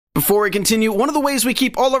Before we continue, one of the ways we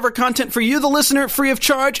keep all of our content for you, the listener, free of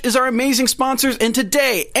charge is our amazing sponsors, and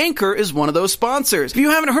today, Anchor is one of those sponsors. If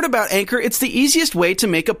you haven't heard about Anchor, it's the easiest way to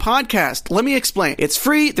make a podcast. Let me explain. It's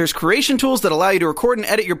free, there's creation tools that allow you to record and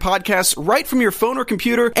edit your podcasts right from your phone or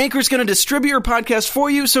computer. Anchor's going to distribute your podcast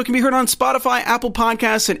for you so it can be heard on Spotify, Apple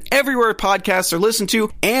Podcasts, and everywhere podcasts are listened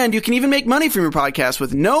to, and you can even make money from your podcast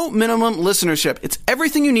with no minimum listenership. It's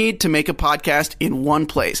everything you need to make a podcast in one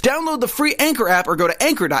place. Download the free Anchor app or go to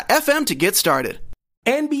anchor.fm to get started.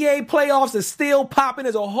 NBA playoffs is still popping.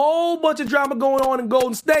 There's a whole bunch of drama going on in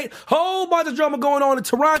Golden State. Whole bunch of drama going on in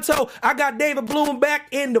Toronto. I got David Bloom back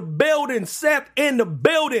in the building. Seth in the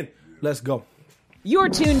building. Let's go. You're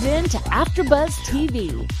tuned in to AfterBuzz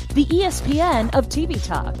TV, the ESPN of TV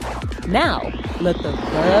talk. Now, let the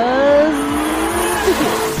buzz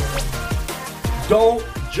begin. Don't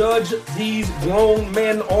judge these grown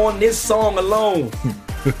men on this song alone.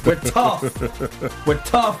 We're tough. We're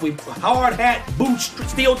tough. We hard hat, boots,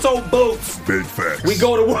 steel toe boots. Big facts. We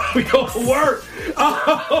go to work. We go to work.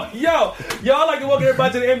 Oh, yo, y'all like to welcome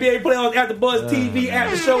everybody to the NBA playoffs after Buzz TV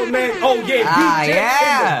after show, man. Oh yeah, DJ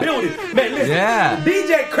in the building, man. Listen,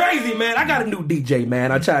 DJ crazy, man. I got a new DJ,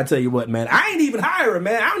 man. I try to tell you what, man. I ain't even hiring,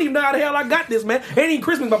 man. I don't even know how the hell I got this, man. Ain't even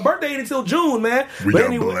Christmas. My birthday ain't until June, man. We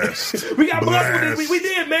got blessed. We got blessed with this. We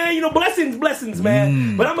did, man. You know, blessings,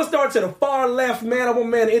 man. But I'm gonna start to the far left, man. I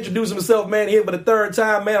want man to introduce himself, man, here for the third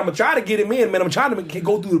time, man. I'm gonna try to get him in, man. I'm trying to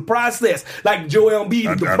go through the process, like Joel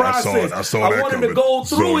Embiid, the process. I saw that want him to go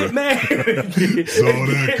through it, man.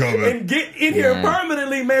 And get in here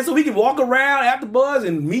permanently, man, so we can walk around after Buzz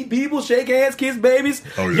and meet people, shake hands, kiss babies.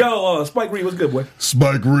 Oh, yeah. Yo, Spike Reed, what's good, boy?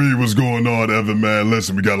 Spike Reed, what's going on, Evan, man?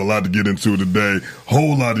 Listen, we got a lot to get into today.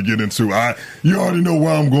 Whole lot to get into. You already know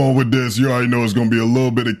where I'm going with this. You already know it's going to be a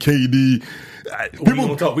little bit of KD. We're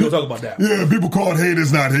going to talk about that. Yeah, people call it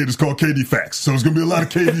haters, not haters, called KD facts. So it's going to be a lot of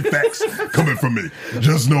KD facts coming from me.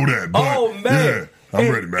 Just know that. But, oh, man. Yeah. I'm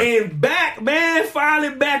ready, man. And back, man,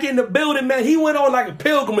 finally back in the building, man. He went on like a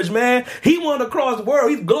pilgrimage, man. He went across the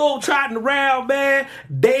world. He's globe-trotting around, man.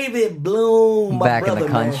 David Bloom, my back brother, in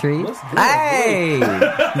the country. Man. Hey!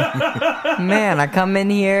 Man, I come in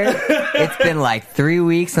here. It's been like 3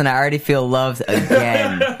 weeks and I already feel loved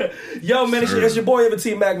again. Yo, man, it's your boy Evan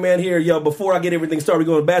T. Mac, man, here. Yo, before I get everything started, we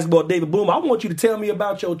going to basketball. David Bloom, I want you to tell me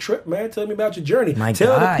about your trip, man. Tell me about your journey.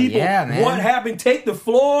 Tell the people what happened. Take the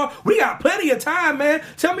floor. We got plenty of time, man.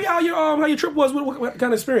 Tell me how your trip was. What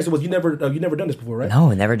kind of experience it was? You never done this before, right?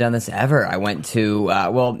 No, never done this ever. I went to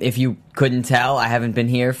well, if you couldn't tell, I haven't been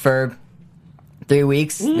here for 3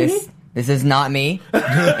 weeks. Mm-hmm. This is not me.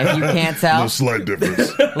 If you can't tell, no slight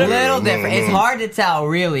difference. Little different. It's hard to tell,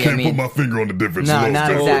 really. Can't put my finger on the difference. No,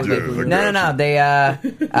 not exactly. No. They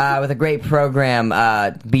with a great program,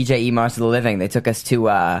 BJE Mars of the Living. They took us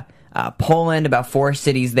to Poland, about 4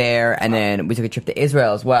 cities there, and then we took a trip to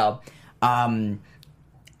Israel as well. Oh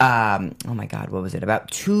my God, what was it?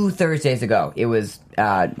 About 2 Thursdays ago, it was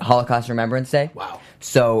Holocaust Remembrance Day. Wow.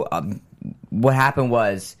 So what happened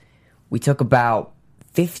was we took about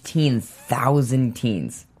 15,000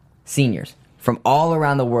 teens, seniors, from all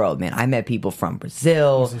around the world, man. I met people from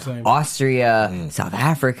Brazil, Austria, South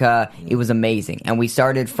Africa. It was amazing. And we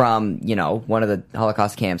started from, one of the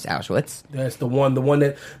Holocaust camps, Auschwitz. That's the one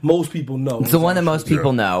that most people know. It's the one that most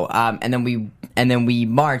people know. And then we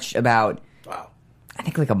marched about, I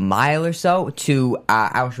think like a mile or so to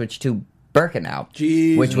Auschwitz to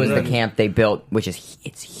Birkenau, which was the camp they built,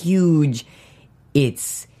 it's huge.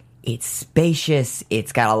 It's spacious.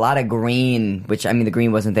 It's got a lot of green, which, I mean, the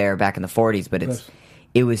green wasn't there back in the 40s, but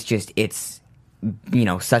it's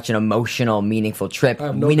such an emotional, meaningful trip.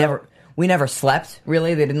 We never slept,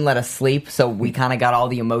 really. They didn't let us sleep, so we kind of got all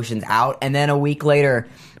the emotions out. And then a week later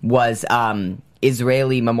was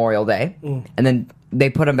Israeli Memorial Day, and then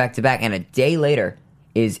they put them back to back. And a day later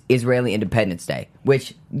is Israeli Independence Day,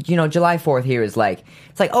 which, July 4th here is like,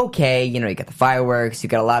 it's like, okay, you got the fireworks, you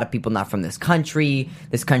got a lot of people not from this country.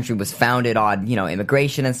 This country was founded on,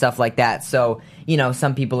 immigration and stuff like that. So,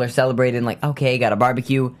 some people are celebrating like, okay, got a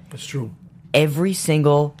barbecue. That's true. Every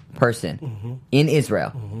single person in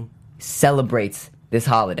Israel celebrates this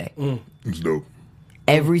holiday. It's dope.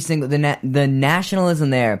 Every single, the nationalism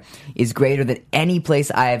there is greater than any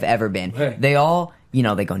place I have ever been. Hey. They all,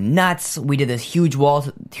 they go nuts. We did this huge walk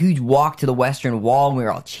to the Western Wall, and we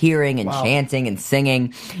were all cheering and chanting and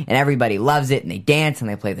singing, and everybody loves it, and they dance and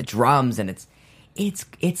they play the drums, and it's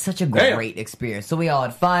such a great experience. So we all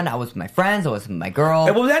had fun. I was with my friends. I was with my girl.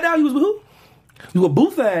 And what was that now? You was with who? You were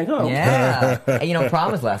Boothang, huh? Yeah. And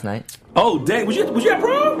prom was last night. Oh, dang. Was you at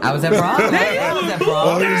prom? I was at prom. Damn, I was at prom.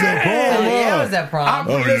 Oh, he was at prom. Yeah, I was at prom.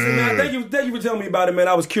 Listen, man, thank you for telling me about it, man.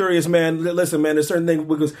 I was curious, man. Listen, man, there's certain things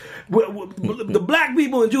because the black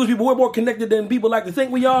people and Jewish people, we're more connected than people like to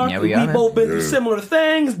think we are. Yeah, we are. We've both been through similar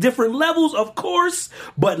things, different levels, of course,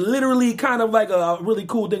 but literally kind of like a really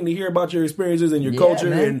cool thing to hear about your experiences and your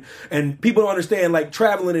culture. And people don't understand, like,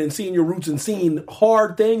 traveling and seeing your roots and seeing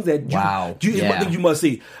hard things that you must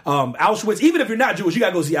see. Auschwitz, even if you're not Jewish, you got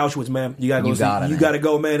to go see Auschwitz, man. You gotta go see. You gotta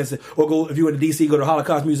go, man. Or go if you're in DC, go to the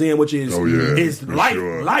Holocaust Museum, which is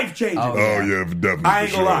life changing. Oh yeah, definitely. I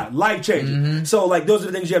ain't gonna lie, life changing. Mm-hmm. So like those are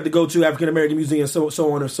the things you have to go to, African American Museum, so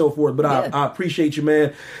on and so forth. But I appreciate you,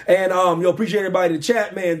 man, and appreciate everybody in the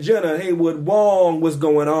chat, man. Jenna Haywood Wong, what's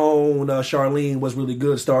going on? Charlene was really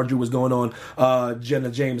good. Star Drew was going on. Jenna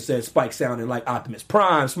James said Spike sounding like Optimus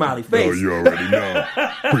Prime, smiley face. Oh, you already know.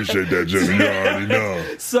 Appreciate that, Jenna. You already know.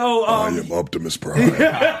 So I am Optimus Prime.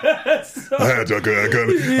 I had to.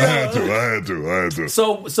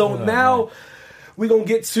 So now we're going to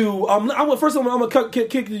get to... first of all, I'm going to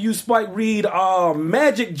kick to you, Spike Reed.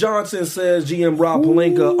 Magic Johnson says GM Rob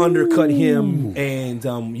Pelinka undercut him. And,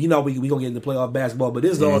 we're going to get into playoff basketball, but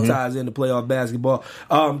this all ties into playoff basketball.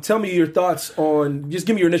 Tell me your thoughts on... Just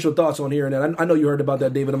give me your initial thoughts on hearing that. I know you heard about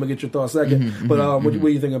that, David. I'm going to get your thoughts second. But what do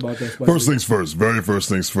you think about that, Spike? First things first. Very first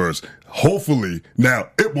things first. Hopefully, now,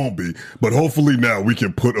 it won't be, but hopefully now we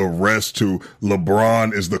can put a rest to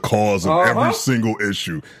LeBron is the cause of every single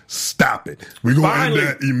issue. Stop it. We're going to end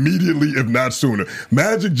that immediately, if not sooner.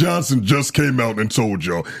 Magic Johnson just came out and told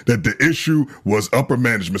y'all that the issue was upper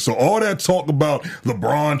management. So all that talk about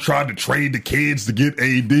LeBron tried to trade the kids to get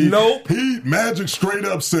AD. Nope. Magic straight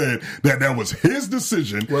up said that was his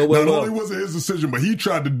decision. Not only was it his decision, but he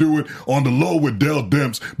tried to do it on the low with Dell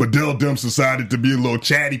Demps, but Dell Demps decided to be a little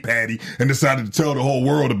chatty patty and decided to tell the whole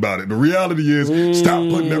world about it. The reality is, stop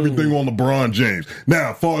putting everything on LeBron James. Now,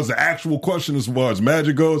 as far as the actual question as far as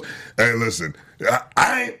Magic goes, hey, listen,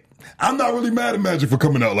 I'm not really mad at Magic for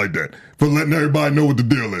coming out like that, for letting everybody know what the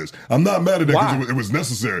deal is. I'm not mad at that because it was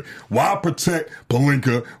necessary. Why protect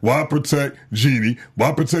Pelinka? Why protect Genie?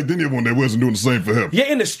 Why protect anyone that wasn't doing the same for him? Yeah,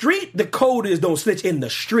 in the street, the code is don't snitch in the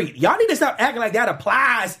street. Y'all need to stop acting like that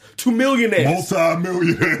applies to millionaires.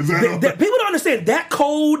 Multi-millionaires. People don't understand that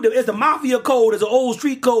code is the mafia code, is the old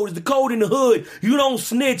street code, is the code in the hood. You don't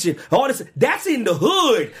snitch it. All this, that's in the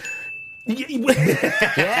hood.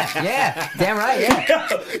 yeah, damn right,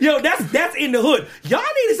 yeah. Yo, that's in the hood. Y'all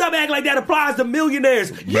need to stop acting like that applies to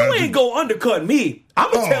millionaires. You ain't go undercut me.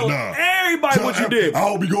 I'm gonna tell everybody what you did. I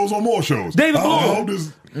hope he goes on more shows. David Bloom.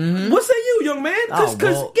 What say you, young man?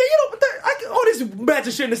 Because all this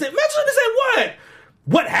Magic shouldn't have said. Magic shouldn't have said what?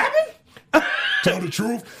 What happened? Tell the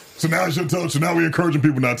truth. So now you should tell. So now we're encouraging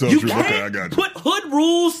people not to tell the truth. Okay, I got you. Put hood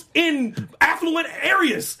rules in affluent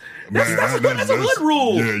areas. That's a hood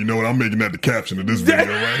rule. Yeah, you know what? I'm making that the caption of this video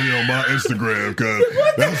right here on my Instagram because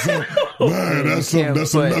that's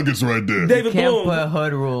some nuggets right there. David Bloom. Put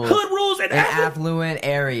hood rules in affluent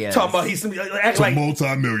areas. Talking about he's like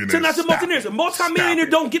multi-millionaires. Not to multi-millionaires. A multi-millionaire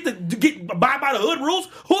don't get abide by the hood rules.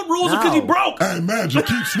 Hood rules are because he broke. Hey, Magic,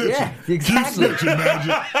 keep snitching. Yeah, exactly. Keep snitching,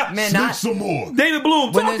 Magic. Man, snitch some more. David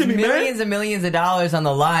Bloom, talk to me, man. Millions and millions of dollars on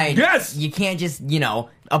the line. Yes. You can't just,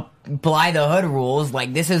 apply the hood rules.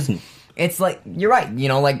 Like, this is... It's like, you're right,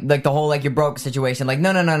 like the whole, like, you're broke situation. Like,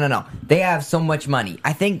 no. They have so much money.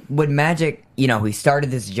 I think when Magic, he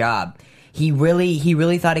started this job, he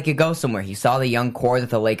really thought he could go somewhere. He saw the young core that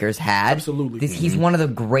the Lakers had. Absolutely. He's one of the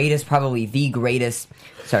greatest, probably the greatest,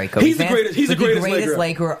 sorry, Kobe He's the greatest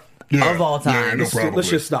Laker of all time. Yeah, no problem. Let's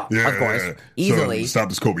just stop. Yeah, of course. Easily. So, stop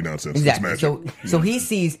this Kobe nonsense. Exactly. So he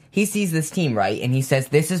sees this team, right? And he says,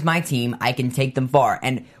 this is my team. I can take them far.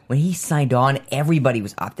 And when he signed on, everybody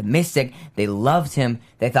was optimistic. They loved him.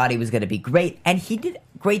 They thought he was going to be great. And he did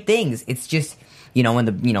great things. It's just, when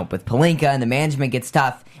with Pelinka and the management gets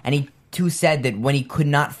tough. And he too said that when he could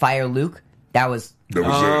not fire Luke, that was it.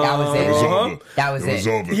 That was it.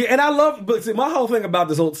 Over. Yeah, and I love, but see, my whole thing about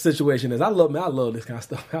this whole situation is I love this kind of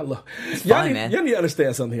stuff. It's fun, man. Y'all need to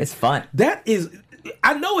understand something here. It's fun. That is,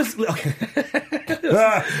 I know it's okay.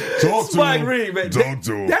 Spike Reed, man. Talk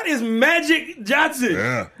to him. That is Magic Johnson.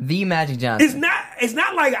 Yeah. The Magic Johnson. It's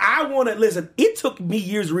not like I want to listen. It took me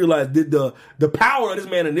years to realize the power of this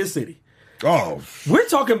man in this city. Oh, we're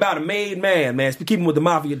talking about a made man, man. Keeping with the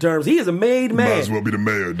mafia terms, he is a made man. Might as well be the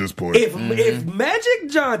mayor at this point. If Magic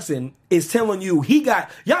Johnson is telling you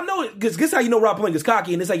y'all know it, because this is how you know Rob Pelinka's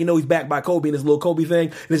cocky, and this is how you know he's backed by Kobe and this little Kobe thing.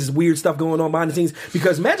 And this is weird stuff going on behind the scenes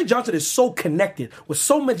because Magic Johnson is so connected with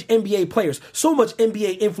so much NBA players, so much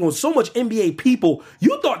NBA influence, so much NBA people.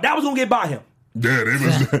 You thought that was gonna get by him. Yeah,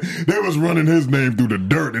 they was running his name through the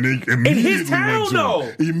dirt, and they immediately in his town, though.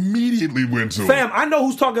 Immediately went to him. Fam, I know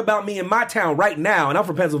who's talking about me in my town right now, and I'm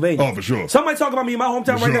from Pennsylvania. Oh, for sure. Somebody talking about me in my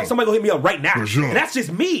hometown right now. Somebody gonna hit me up right now. For sure. And that's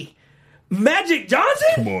just me. Magic Johnson?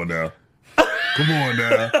 Come on now.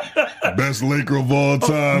 Best Laker of all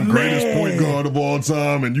time, greatest point guard of all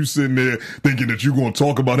time, and you sitting there thinking that you're going to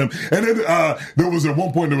talk about him. And then there was at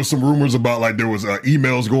one point there was some rumors about like there was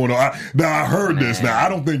emails going on. I heard this. Now I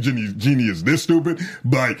don't think Jeannie is this stupid,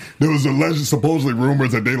 but there was supposedly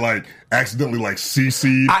rumors that they like accidentally like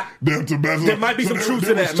CC'd them to Bezos. There might be some truth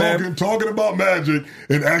to that, man. Talking about Magic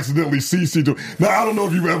and accidentally CC'd them. Now I don't know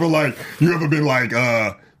if you've ever been like.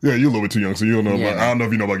 Yeah, you're a little bit too young, so you don't know. I don't know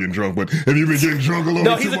if you know about getting drunk, but have you been getting drunk a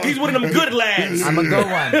little bit? No, he's one of them good lads. I'm a good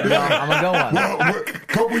one. I'm a good one. Well, a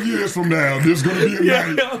couple years from now, there's going to be a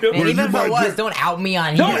night. Man, even if it was, don't out me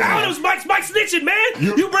on here. Don't out him, Mike snitching, man.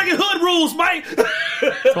 You breaking hood rules, Mike.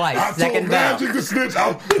 Twice. I told Magic to snitch.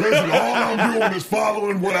 Listen, all I'm doing is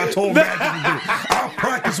following what I told Magic to do. I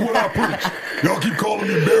practice what I preach. Y'all keep calling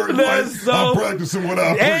me Barry White. I'm practicing what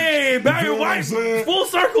I preach. Hey, Barry White, full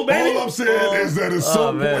circle, baby. All I'm saying is that at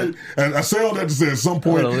some point, and I say all that to say at some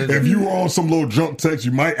point, if you were on some little drunk text,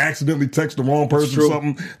 you might accidentally text the wrong person or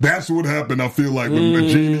something. That's what happened, I feel like, with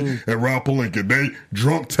Jeannie and Rob Pelinka. They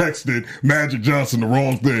drunk texted Magic Johnson the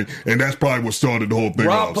wrong thing, and that's probably what started the whole thing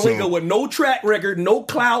off. Rob Pelinka with no track record, no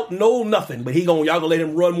clout, no nothing, but y'all gonna let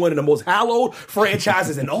him run one of the most hallowed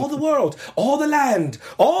franchises in all the world, all the land,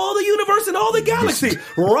 all the universe, and all the galaxy.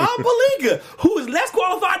 Rob Pelinka, who is less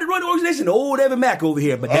qualified to run the organization than old Evan Mack over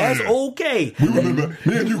here, but that's okay.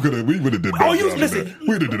 Me and you we would have did better. We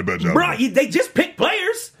would have did a better job. Bro, they just picked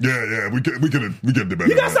players. Yeah, we could have did better.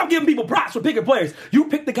 You gotta stop giving people props for picking players. You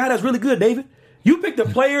picked the guy that's really good, David. You picked a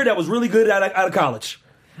player that was really good out of college.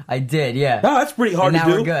 I did, yeah. Oh, that's pretty hard to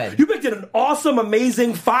do. We're good. You picked an awesome,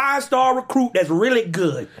 amazing 5-star recruit that's really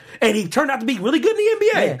good. And he turned out to be really good in the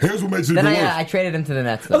NBA. Yeah. Here's what makes it then worse. I traded him to the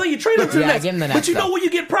Nets. Though. Oh, then you traded him to the Nets. I gave him the Nets. But you know where you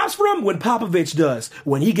get props from? When Popovich does.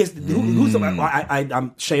 When he gets...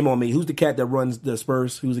 I'm shame on me. Who's the cat that runs the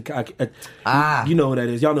Spurs? Who's the cat? You know who that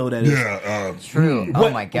is. Y'all know who that is. Yeah. True. Oh,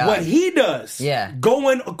 my God. What he does,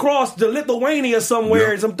 going across to Lithuania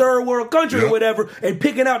somewhere in some third world country or whatever, and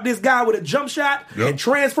picking out this guy with a jump shot and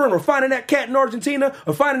transferring or finding that cat in Argentina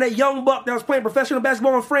or finding that young buck that was playing professional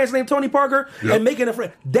basketball in France named Tony Parker and making a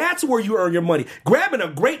friend. That's where you earn your money. Grabbing a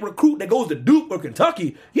great recruit that goes to Duke or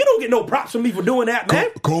Kentucky, you don't get no props from me for doing that, man.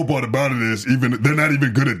 Cold part about it is they're not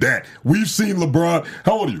even good at that. We've seen LeBron.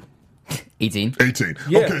 How old are you? 18.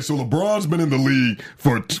 Yeah. Okay, so LeBron's been in the league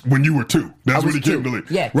for when you were 2. That's when he came in the league.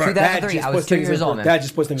 Yeah, right. 2003. I was 2 years old, man. That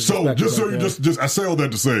just puts things in perspective. I say all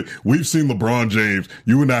that to say, we've seen LeBron James.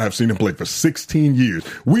 You and I have seen him play for 16 years.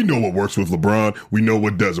 We know what works with LeBron. We know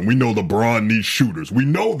what doesn't. We know LeBron needs shooters. We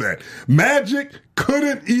know that. Magic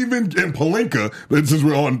couldn't even, and Pelinka, since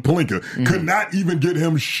we're on Pelinka, could not even get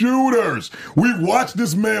him shooters. We've watched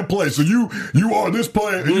this man play. So you are this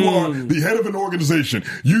player, and you are the head of an organization.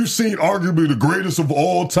 You've seen arguably the greatest of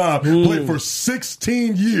all time play for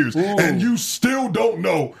 16 years, and you still don't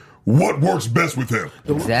know what works best with him.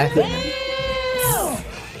 Exactly.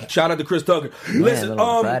 Shout out to Chris Tucker. Listen,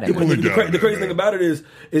 the crazy thing about it is,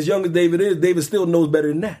 as young as David is, David still knows better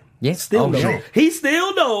than that. Yeah, sure. He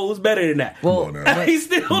still knows better than that. Well, he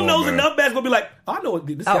still knows enough basketball to be like, I know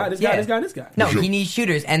this guy, this guy. No, he needs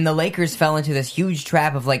shooters, and the Lakers fell into this huge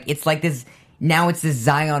trap of it's like this. Now it's this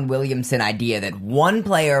Zion Williamson idea that one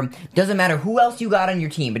player, doesn't matter who else you got on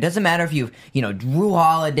your team. It doesn't matter if you've, Drew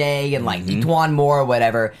Holiday and De'Twan Moore or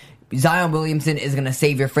whatever. Zion Williamson is going to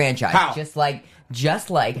save your franchise. How? Just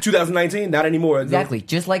like 2019, not anymore. Exactly.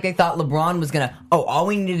 Just like they thought LeBron was going to, all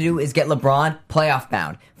we need to do is get LeBron playoff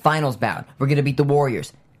bound, finals bound. We're going to beat the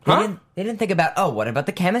Warriors. They didn't think about, what about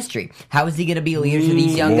the chemistry? How is he going to be a leader to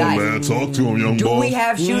these young guys? Man, talk to him, young Do boy. we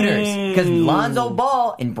have shooters? Because Lonzo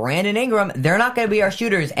Ball and Brandon Ingram, they're not going to be our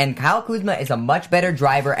shooters. And Kyle Kuzma is a much better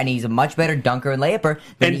driver, and he's a much better dunker and layuper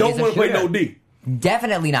than and don't want to play no D.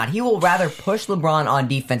 Definitely not. He will rather push LeBron on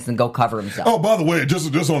defense than go cover himself. Oh, by the way,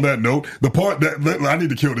 just on that note, the part that I need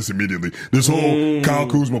to kill this immediately. This whole Kyle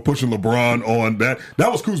Kuzma pushing LeBron on that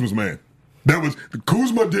was Kuzma's man. That was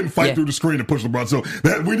Kuzma didn't fight through the screen and push LeBron. So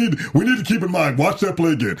that we need to keep in mind. Watch that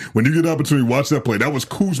play again. When you get the opportunity, watch that play. That was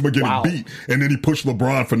Kuzma getting beat, and then he pushed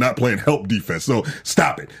LeBron for not playing help defense. So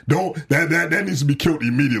stop it. That needs to be killed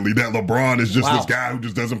immediately. That LeBron is just this guy who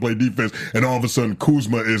just doesn't play defense, and all of a sudden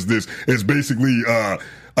Kuzma is basically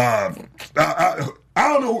I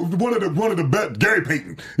don't know, one of the best, Gary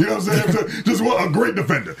Payton. You know what I'm saying? Just a great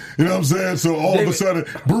defender. You know what I'm saying? So all of a sudden,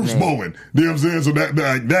 Bruce Bowen. You know what I'm saying? So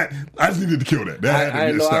that I just needed to kill that.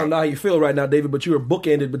 I don't know how you feel right now, David, but you were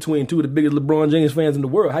bookended between two of the biggest LeBron James fans in the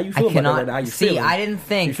world. How you feel about that right now? How you feel? I didn't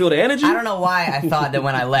think. You feel the energy? I don't know why I thought that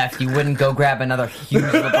when I left, you wouldn't go grab another huge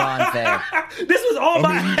LeBron fan. This was all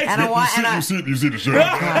by accident. You see the shirt.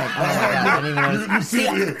 You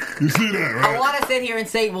see that, right? I want to sit here and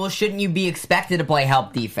say, well, shouldn't you be expected to play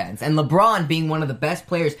help defense? And LeBron being one of the best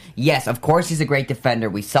players, yes, of course he's a great defender.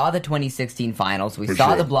 We saw the 2016 finals. We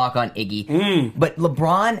saw the block on Iggy. But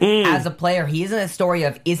LeBron, as a player, he isn't a story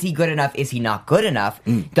of, is he good enough? Is he not good enough?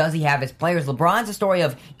 Does he have his players? LeBron's a story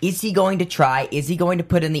of, is he going to try? Is he going to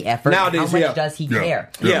put in the effort? Nowadays, how much does he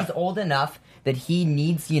care? Yeah. He's old enough that he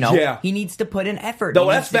needs, he needs to put in effort. No,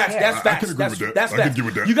 that's facts. That's facts. I can agree with that. That's I facts. can agree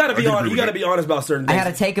with that. You got to be honest. You got to be honest about certain things. I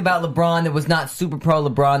had a take about LeBron that was not super pro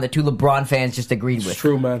LeBron that two LeBron fans just agreed with. It's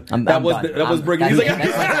true, man. That was breaking.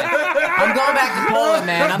 I'm going back to Poland,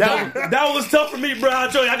 man. That was tough for me, bro. I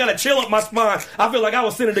tell you, I got to chill up my spine. I feel like I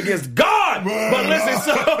was sinning against God. But listen,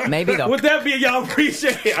 so maybe though. With that being, y'all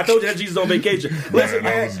appreciate it. I told you that Jesus on vacation. Listen,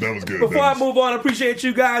 man. That was good. Before I move on, I appreciate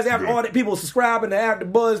you guys. After all the people subscribing to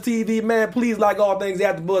AfterBuzz TV, man, please like all things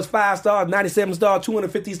AfterBuzz. 5 stars, 97 stars,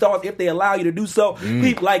 250 stars if they allow you to do so.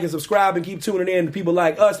 Keep liking, subscribing, keep tuning in to people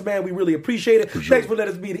like us, man. We really appreciate it. Thanks for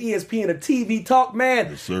letting us be the ESPN of TV talk, man.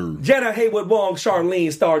 Yes, sir. Jenna, Haywood Wong,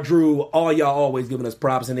 Charlene, Star Drew, all y'all always giving us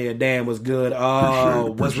props in there. Dan was good.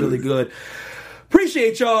 Oh, was really good.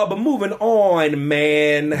 Appreciate y'all, but moving on,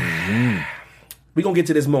 man. We're going to get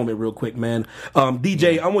to this moment real quick, man.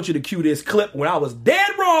 DJ, I want you to cue this clip when I was dead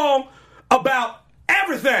wrong about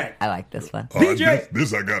everything. I like this one. DJ.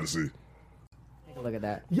 This I got to see. Look at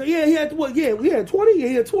that. Yeah, he had what? Yeah, we had 20. Yeah,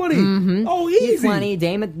 he had 20. Mm-hmm. Oh, easy. He had 20.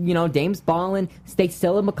 Dame's balling. They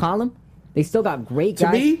still in McCollum. They still got great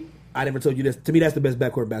guys. To me, I never told you this. To me, that's the best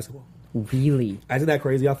backcourt in basketball. Really? Isn't that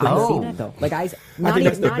crazy? I I've seen that though. Like I think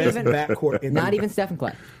that's the best backcourt. Not even Steph and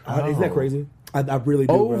Clay. Isn't that crazy? I really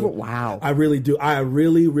do. Wow. I really do. I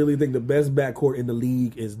really, really think the best backcourt in the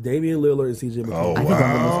league is Damian Lillard and CJ McCollum. I think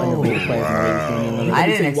I'm the most underrated player in the league. I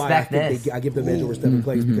didn't expect this. I give them edge over Stephen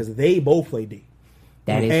Clay because they both play D.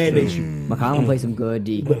 That is and true. They shoot. McCollum plays some good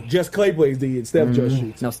D. But just Clay plays D and Steph just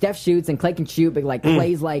shoots. No, Steph shoots and Clay can shoot, but like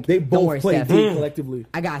Clay's like they don't both worry, play Steph. D collectively.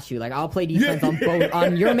 I got you. Like I'll play defense on both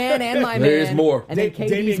on your man and my man. There's more. And then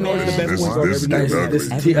KD's man. This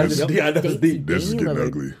is getting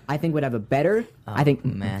ugly. I think would have a better. I think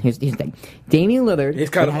man. Here's the thing. Damian Lillard. It's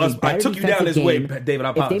kind of us. I took you down this way, David. I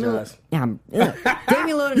apologize. Damian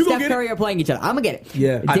Lillard and Steph Curry are playing each other. I'm gonna get it.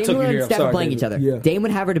 Yeah, Damian Lillard and Steph are playing each other. Dame would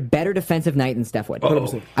have a better defensive night than Steph would.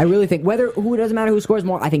 100%. I really think it doesn't matter who scores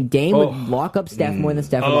more. I think Dame would lock up Steph more than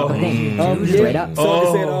Steph would lock up Dame. Straight up.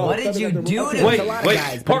 What did you do to wait,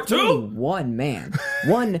 guys, part 2? One man.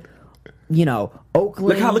 One.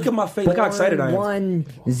 Oakland. Look at my face. Look how excited I am.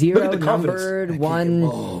 1-0 Look at the numbered. One.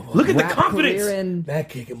 Look at the confidence. Back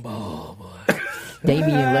kicking ball, boy.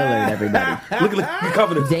 Damian Lillard, everybody. Look at the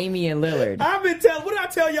confidence. Damian Lillard. I've been telling. What did I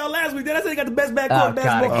tell y'all last week? Did I say they got the best backcourt in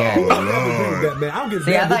basketball? I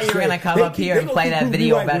thought you were gonna come up here and play that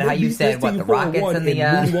video about how you said the Rockets and the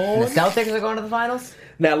Celtics are going to the finals.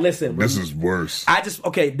 Now listen, this is worse. This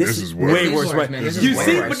is worse. Way worse, right? You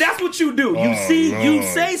see, but that's what you do. You you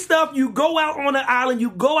say stuff, you go out on an island,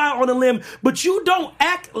 you go out on a limb, but you don't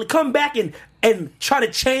come back and try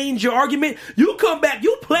to change your argument. You come back,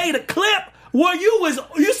 you play the clip. Well, you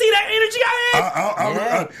see that energy I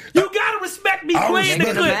had? You gotta respect me playing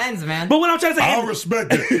the clip. Man. But what I'm trying to say, I'll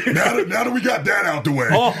respect it. Now that we got that out the way.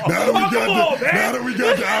 Now that we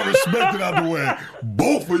got that, I respect it out the way.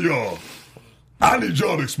 Both of y'all. I need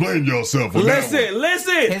y'all to explain yourself. Listen.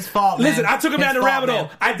 His fault, man. Listen, I took him down the rabbit hole.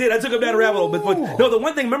 I did. I took him down the rabbit hole. But the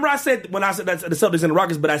one thing, remember I said when I said that's the Celtics and the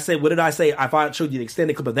Rockets, but I said, what did I say? If I showed you the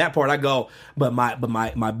extended clip of that part, I go, but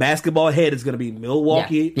my basketball head is going to be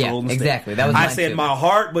Milwaukee. Yeah, Golden State. exactly. That was I said my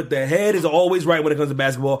heart, but the head is always right when it comes to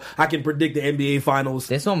basketball. I can predict the NBA Finals.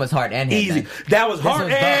 This one was heart and head. Easy. Man. That was heart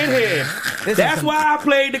and head. That's why I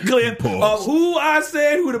played the clip of who I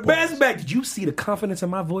said who the best back. Did you see the confidence in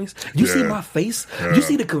my voice? Did you see my face? Did you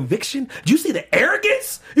see the conviction? Do you see the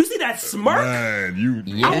arrogance? You see that smirk?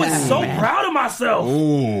 Man, I was so proud of myself.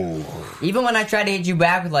 Ooh. Even when I tried to hit you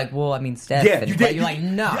back with Steph. Yeah, you did. You're like,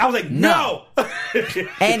 no. I was like, no.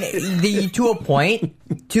 And to a point,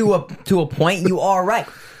 you are right.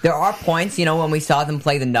 There are points, when we saw them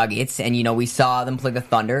play the Nuggets and we saw them play the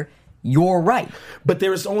Thunder. you're right. But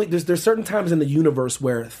there's certain times in the universe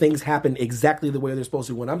where things happen exactly the way they're supposed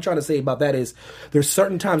to. What I'm trying to say about that is there's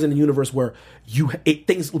certain times in the universe where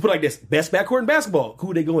things, we'll put it like this, best backcourt in basketball,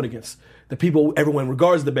 who are they going against? The people everyone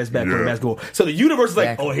regards the best backcourt in basketball. So the universe is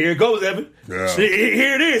like, oh, here it goes, Evan. Yeah.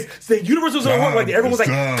 Here it is. So the universe was going to work like that. Everyone was like,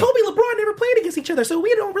 Kobe, LeBron never played against each other, so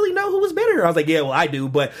we don't really know who was better. I was like, yeah, well, I do,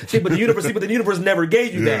 but the universe never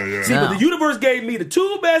gave you that. Yeah. But the universe gave me the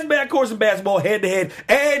two best backcourts in basketball head to head,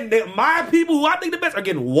 and my people who I think the best are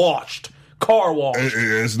getting washed. Car wash.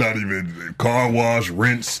 It's not even car wash,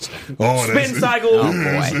 rinsed. Oh, spin cycle.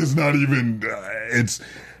 It's not even.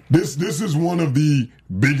 This is one of the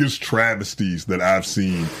biggest travesties that I've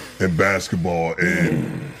seen in basketball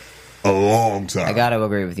in a long time. I gotta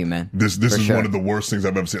agree with you, man. This is one of the worst things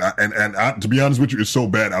I've ever seen. And to be honest with you, it's so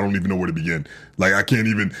bad I don't even know where to begin. Like I can't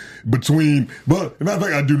even but in matter of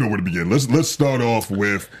fact, I do know where to begin. Let's start off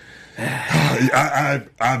with.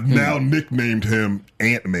 I've now nicknamed him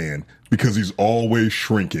Ant-Man because he's always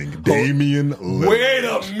shrinking. Damian Lillard. Wait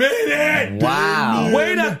a minute! Wow.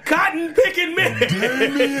 Wait a cotton-picking minute!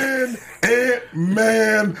 Damian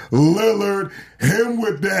Ant-Man Lillard. Him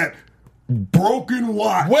with that broken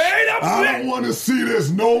watch. Wait a minute! I don't want to see this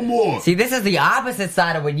no more. See, this is the opposite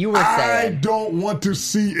side of what you were saying. I don't want to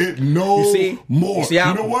see it more.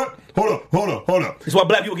 You know what? Hold up. That's why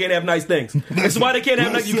black people can't have nice things. That's why they can't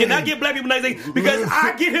have nice things. You cannot give black people nice things because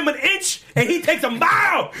I give him an inch and he takes a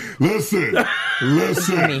mile. Listen.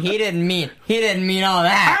 I mean, he didn't mean all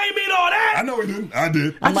that. I ain't mean all that. I know he didn't. I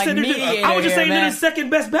did. I was just saying they're his second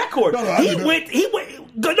best backcourt. He went.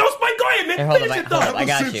 Don't Spike. Go ahead, man. Hey, finish your thought. I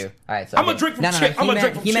got you. All right, so I'm gonna drink from Chip. I'm gonna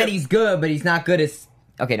drink from Chip. He meant he's good, but he's not good as.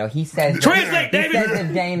 Okay, no, he says. Translate, David. He says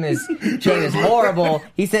that Dame is horrible.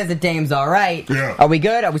 He says that Dame's all right. Yeah. Are we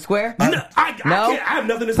good? Are we square? No, I have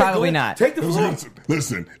nothing to say. Probably not. Take the floor.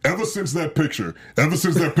 Listen, ever since that picture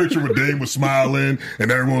where Dame was smiling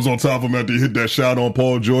and everyone was on top of him after he hit that shot on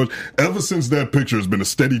Paul George, ever since that picture has been a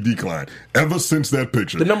steady decline. Ever since that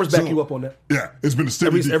picture. The numbers back you up on that. Yeah, it's been a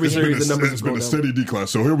steady decline. Every series, the numbers it's been a steady decline.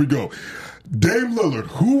 So here we go. Dame Lillard,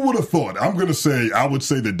 who would have thought? I would say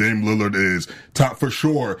that Dame Lillard is top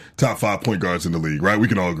 5 point guards in the league, right? We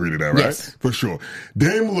can all agree to that, right? Yes. For sure.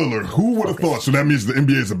 Dame Lillard, who would have thought? So that means the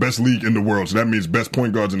NBA is the best league in the world. So that means best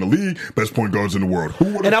point guards in the league, best point guards in the world. Who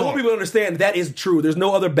would have thought? And I want people to understand that is true. There's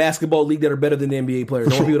no other basketball league that are better than the NBA players.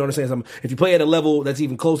 I want people to understand something. If you play at a level that's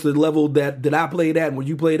even close to the level that I played at and where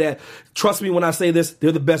you played at, trust me when I say this,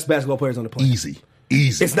 they're the best basketball players on the planet. Easy.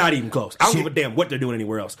 It's not even close. I don't give a damn what they're doing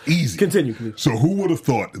anywhere else. Easy. Continue, please. So who would have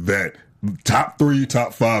thought that top 3,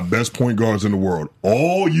 top 5 best point guards in the world,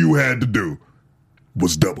 all you had to do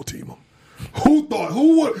was double team them? Who thought?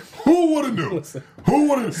 Who would have knew? Who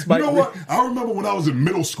would have? You know what? I remember when I was in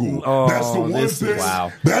middle school. That's the one thing.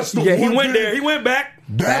 Wow. That's the one he went thing. there. He went back.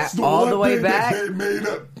 That's the all one the way thing back? that they made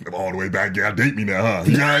up. All the way back. You gotta date me now, huh?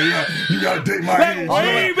 You gotta date my age. All the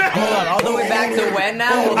way back to when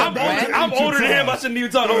now? I'm older than him. I shouldn't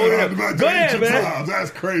even talk older than him. Go ahead, man.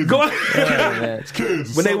 That's crazy. Go ahead. It's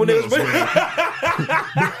kids. When they was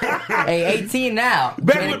Hey, 18 now.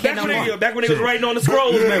 Back when they was writing on the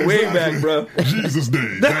scrolls, man. Way back, bro. Jesus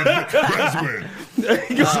days. That's when.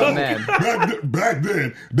 Oh, man. Back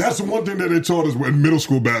then, that's the one thing that they taught us in middle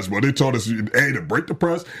school basketball. They taught us, to break the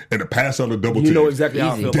press and to pass out a double team. You know exactly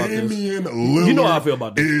how I feel about this. Damian Lillard you know how I feel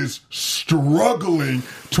about this. Is struggling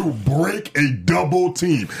to break a double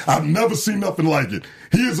team. I've never seen nothing like it.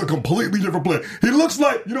 He is a completely different player. He looks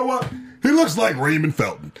like, you know what? He looks like Raymond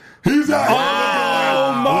Felton. He's out here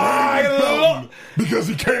looking like Raymond Felton because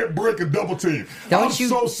he can't break a double team. I'm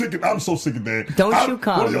so sick of that. Don't you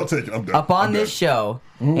come what are y'all taking? I'm done. Up on this show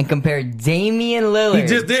and compare Damian Lillard he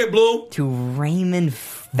just did, Bloom. to Raymond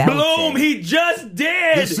Felton. Bloom, he just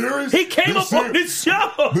did. This series? He came up on this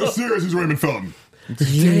show. This series is Raymond Felton.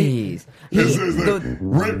 Jeez.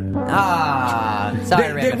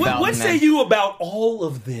 Sorry, Raymond Felton. What say you about all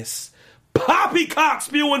of this? Poppycock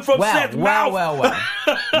spewing from Seth's mouth. Well.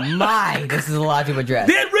 This is a lot to address.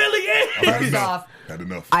 It really is. First off, had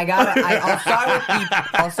enough.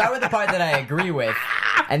 I'll start with the part that I agree with,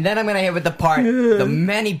 and then I'm gonna hit with the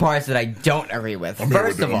many parts that I don't agree with.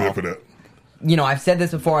 First of all, I've said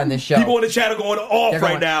this before on this show. People in the chat are going off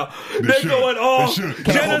right now. They're going off.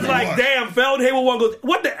 Jenna's like, damn, Felton. Hayward one goes,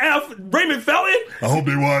 what the F? Raymond Felton? I hope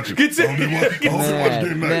they watch it.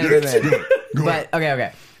 But,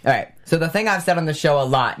 okay. All right. So the thing I've said on the show a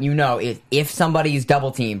lot, is if somebody's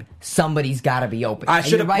double teamed, somebody's got to be open. I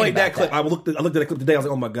should have played that clip. I looked at that clip today. I was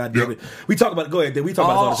like, oh my God, David. We talk about it. Go ahead, David. We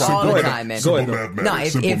talk about it all the time. Man. Go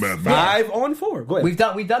ahead. Simple math. 5 on 4. Go ahead.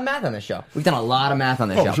 We've done math on the show. We've done a lot of math on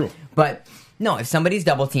the show. Sure. But No, if somebody's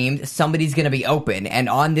double teamed, somebody's going to be open. And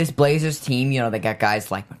on this Blazers team, they got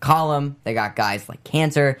guys like McCollum, they got guys like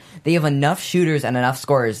Cantor. They have enough shooters and enough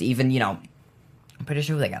scorers. Even, I'm pretty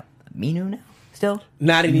sure they got Minu now. Still?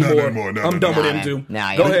 Not anymore. I'm done with him too.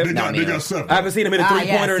 Nah, go ahead. They got Seth. I haven't seen him in a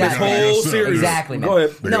 3-pointer in this whole series. Exactly, man. Go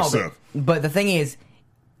ahead. No, but the thing is,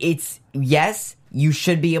 yes, you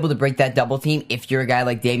should be able to break that double team if you're a guy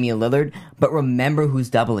like Damian Lillard, but remember who's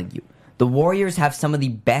doubling you. The Warriors have some of the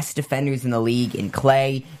best defenders in the league in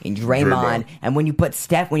Clay, in Draymond, and when you have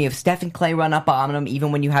Steph and Clay run up on them,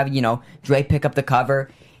 even when you have, Dre pick up the cover,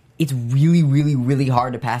 it's really, really, really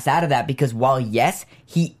hard to pass out of that because while, yes,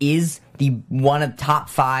 he is one of top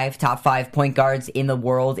five point guards in the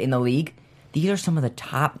world, in the league, these are some of the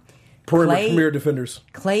top premier defenders.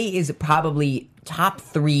 Clay is probably top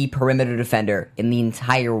 3 perimeter defender in the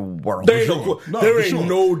entire world. There ain't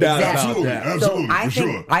no doubt about that. Absolutely,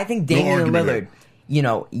 so I think Damian Lillard,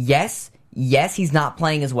 yes, he's not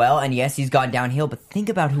playing as well, and yes, he's gone downhill, but think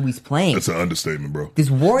about who he's playing. That's an understatement, bro. This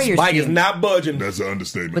Warriors Mike team is not budging. That's an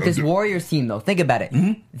understatement. But this Warriors team, though, think about it.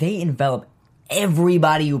 Mm-hmm. They envelop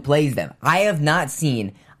everybody who plays them. I have not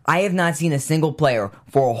seen a single player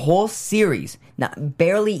for a whole series,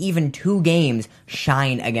 barely even 2 games,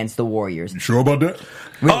 shine against the Warriors. You sure about that?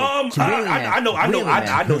 Really? I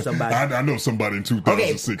know somebody. I know somebody in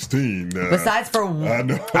 2016. Besides for I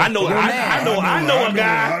know a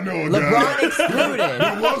guy. LeBron excluded.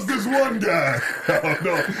 Who was this one guy? All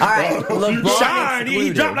right, LeBron Shine.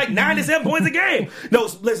 He dropped like 97 points a game. No,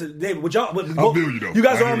 listen, David. I'll feel you though. You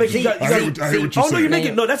guys are all making. I hear what you're saying. No, you're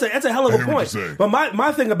making. No, that's a hell of a point. But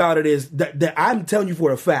my thing about it is that I'm telling you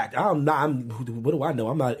for a fact. What do I know?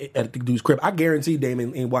 I'm not at the dude's crib. I guarantee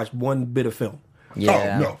Damon ain't watched one bit of film.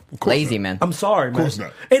 Yeah. Oh, no, of course lazy not. man. I'm sorry, man. Of course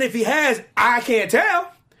not. And if he has, I can't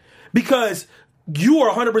tell because you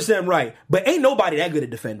are 100% right. But ain't nobody that good at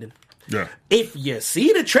defending. Yeah. If you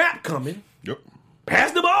see the trap coming,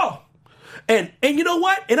 pass the ball. And you know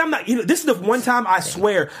what? And I'm not, this is the one time I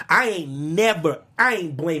swear I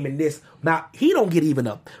ain't blaming this. Now, he don't get even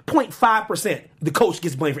up. 0.5% the coach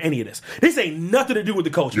gets blamed for any of this. This ain't nothing to do with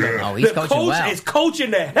the coach, man. Oh, he's the coaching coach is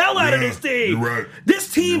coaching the hell out of this team. You're right.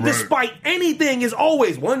 This team, despite anything, is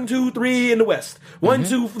always 1, 2, 3 in the West. 1,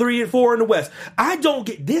 2, 3, and 4 in the West. I don't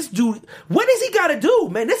get this dude. What does he got to do,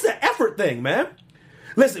 man? This is an effort thing, man.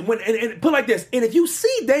 Listen, and put it like this, and if you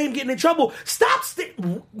see Dame getting in trouble,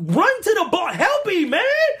 run to the ball, help him, man.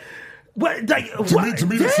 To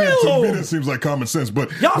me, that seems like common sense.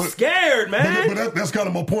 But y'all scared, man. But that's kind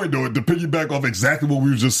of my point, though. To piggyback off exactly what we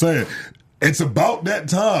were just saying, it's about that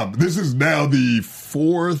time. This is now the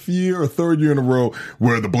 4th year or 3rd year in a row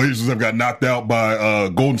where the Blazers have got knocked out by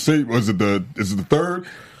Golden State. Is it the 3rd?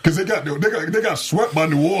 Because they got swept by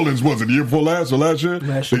New Orleans. Was it the year before last or last year?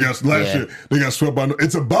 Last year. They got swept by.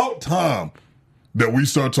 It's about time that we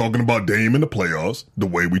start talking about Dame in the playoffs the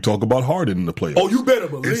way we talk about Harden in the playoffs. Oh, you better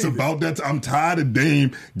believe it's about that. I'm tired of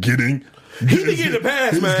Dame getting. He be getting the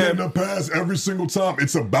pass, man. He's getting the pass every single time.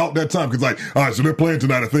 It's about that time. Because, all right, so they're playing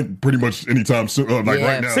tonight, I think, pretty much anytime soon.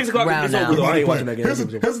 Right now. 6 o'clock. It's over. I ain't watching that game. Here's the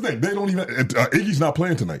thing. They don't even. Iggy's not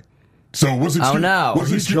playing tonight. So what's it? Oh no! Are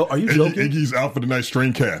you joking? Iggy's out for the night,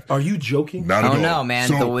 strained calf. Are you joking? Not at all. Oh no, man!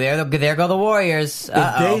 So, there go the Warriors.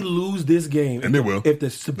 If they lose this game, and they will, If the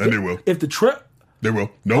trip. They will.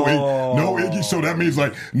 No Iggy. So that means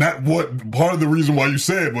not what part of the reason why you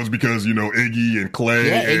said was because Iggy and Clay.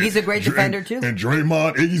 Yeah, Iggy's a great defender too. And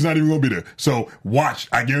Draymond, Iggy's not even going to be there. So watch.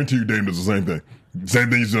 I guarantee you, Dame does the same thing. Same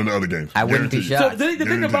thing he's done in the other games. I wouldn't be shocked. So the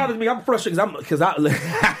thing that bothers me, I'm frustrated because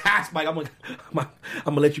Spike, I'm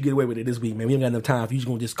gonna let you get away with it this week, man. We ain't got enough time. If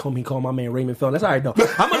you just gonna call my man Raymond Felton, that's all right though.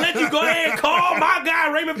 I'm gonna let you go ahead and call my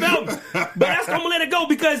guy Raymond Felton, but I'm gonna let it go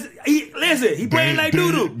because he playing like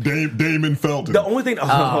doodoo. Damon Felton. The only thing.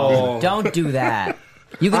 Don't do that.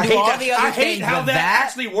 You can do all the other things, how but that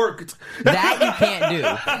actually worked. That you can't do.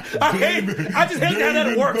 I just hate how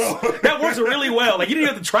that works. That works really well. You didn't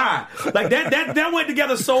have to try. That went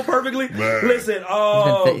together so perfectly. Man. Listen,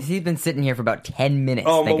 he's been sitting here for about 10 minutes.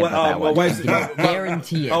 Thinking about that one.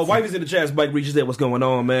 Guarantee it. Wife is in the chat. Spike reaches there. What's going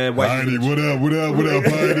on, man? Heidi, what up,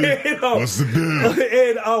 Heidi? What's the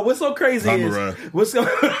deal? And what's so crazy is I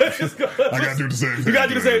gotta do the same thing. You gotta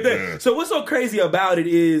do the same thing. Yeah. So what's so crazy about it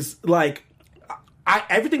is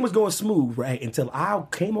everything was going smooth, right? Until I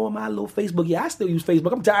came on my little Facebook. Yeah, I still use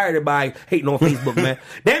Facebook. I'm tired of everybody hating on Facebook, man.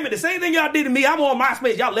 Damn it, the same thing y'all did to me. I'm on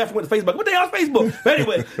MySpace. Y'all left and went to Facebook. What the hell's Facebook? But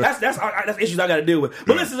anyway, that's issues I got to deal with.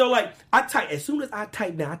 But listen, so as soon as I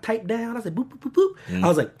typed down, I said boop, boop, boop, boop. I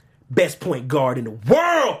was like, best point guard in the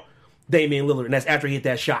world, Damian Lillard. And that's after he hit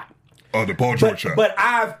that shot. The Paul George shot. But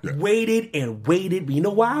I've waited and waited. You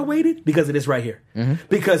know why I waited? Because of this right here. Mm-hmm.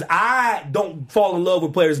 Because I don't fall in love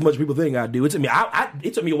with players as much as people think I do. It took me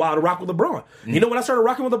a while to rock with LeBron. Mm. You know when I started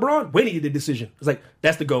rocking with LeBron? When he did the decision. It's like,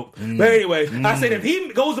 that's the GOAT. But anyway, I said if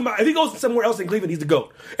he goes somewhere else in Cleveland, he's the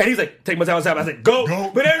GOAT. And he's like, take my time. I said,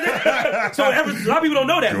 GOAT. But so a lot of people don't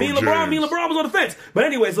know that. Me and LeBron was on the fence. But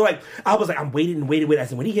anyway, so like I was like, I'm waiting. I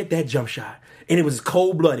said, when he hit that jump shot, and it was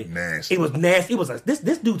cold-blooded. Nasty. It was nasty. It was like, this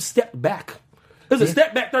dude stepped back. It was a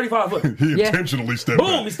step back 35 foot. He intentionally stepped back.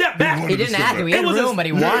 Boom, he stepped back. He didn't have to. He had room, but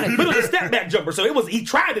he wanted to. But it was a step back jumper. So he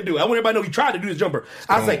tried to do it. I want everybody to know he tried to do this jumper.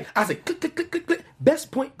 I was like, click, click, click, click, click.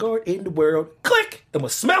 Best point guard in the world. Click. And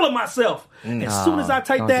was smelling myself. As soon as I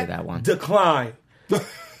typed that decline.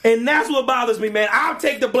 And that's what bothers me, man. I'll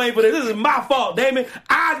take the blame for this. This is my fault, Damon.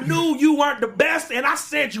 I knew you weren't the best, and I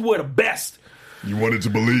said you were the best. You wanted to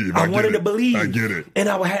believe. I wanted to believe. I get it. And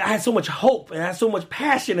I had so much hope, and I had so much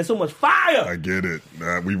passion, and so much fire. I get it.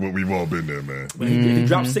 We've all been there, man. But if he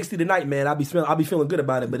dropped 60 tonight, man, I'll be feeling good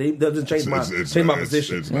about it. But it doesn't change my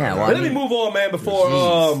position. Let me move on, man.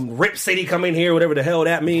 Before Rip City come in here, whatever the hell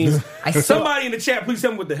that means. Somebody in the chat, please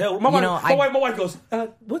tell me what the hell. My wife goes,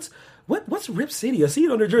 what's Rip City? I see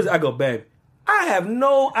it on their jersey. I go, babe, I have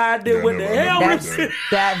no idea what the hell Rip City.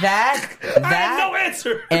 I have no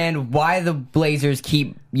answer. And why the Blazers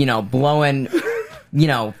keep, blowing,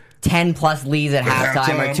 10-plus leads at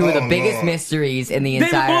halftime are two of the biggest mysteries in the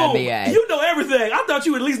entire NBA. You know everything. I thought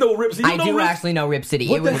you would at least know Rip City. I do actually know Rip City.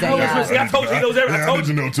 What the hell is Rip City? I told you he knows everything. I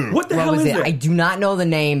did know too. What the hell is it? I do not know the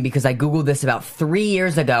name because I Googled this about 3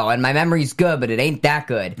 years ago, and my memory's good, but it ain't that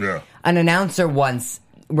good. Yeah. An announcer once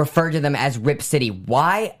referred to them as Rip City.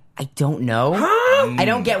 Why? I don't know. Huh? I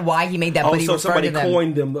don't get why he made that, but he referred to them.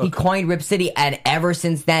 Coined them. He coined Rip City, and ever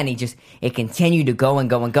since then, it continued to go and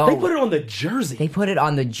go and go. They put it on the jersey. They put it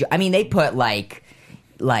on the. They put like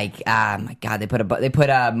my God, they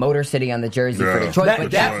put Motor City on the jersey for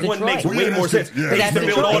Detroit. That one makes way more sense. They used to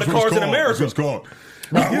build all the cars in America. That's what it's called.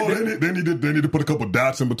 They need to put a couple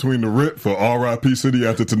dots in between the RIP for R.I.P. City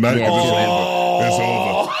after tonight. Yeah,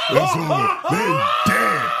 It's over. They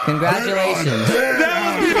dead. Congratulations.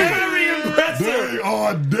 That was very impressive. They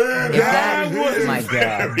are dead. That was my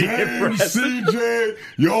God. Damn, CJ,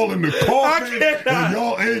 y'all in the coffin and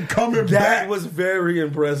y'all ain't coming back. That was very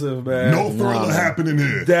impressive, man. No thriller happening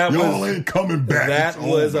here. Y'all ain't coming back. That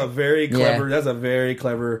was a very clever. That's a very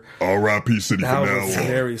clever. R.I.P. City from now on. That was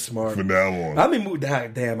very smart. From now on. I mean,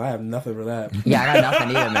 damn, I have nothing for that. Yeah, I got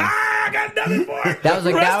nothing either, man. I got nothing for it. That was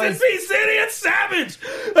like Rest in peace, City and Savage.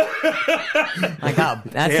 My God,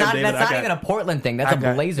 that's not even a Portland thing. That's a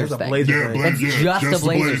Blazers thing. That's just a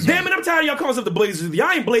Blazers thing. Damn it, I'm tired of y'all calling stuff the Blazers.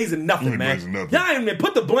 Y'all ain't blazing nothing, man. Y'all ain't even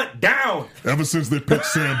put the blunt down. Ever since they picked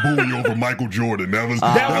Sam Bowie over Michael Jordan, that was a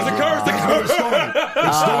curse.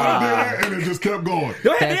 It started there and it just kept going.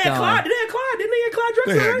 They had Clyde. Didn't they have Clyde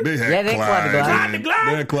Drexler? They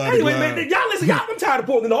had Clyde. Anyway, man, y'all listen. I'm tired of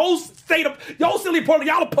Portland. The whole state of y'all silly Portland.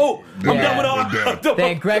 Y'all a Pope. I'm done with all. They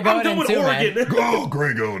had Greg Oden too, Oregon. man. Oh,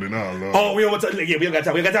 Greg Oden. Oh, we don't want to. Yeah, we don't got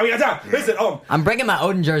time. Listen, I'm bringing my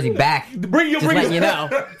Oden jersey back. Bring it. You know,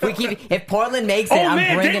 if Portland makes it,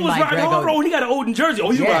 I'm bringing my Greg Oden. Oh, he got an Oden jersey.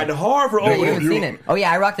 Oh, you riding hard for Oden. You haven't seen it. Oh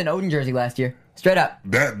yeah, I rocked an Oden jersey last year. Straight up.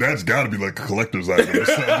 That's got to be like a collector's item.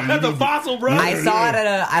 The fossil, bro. I saw it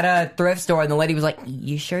at a thrift store, and the lady was like,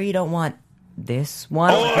 "You sure you don't want this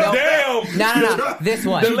one?" Oh, damn! No, this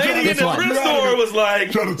one. The lady in the thrift store was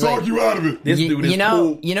like, trying to talk you out of it. This dude is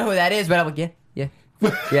cool. You know who that is? But I'm like, yeah.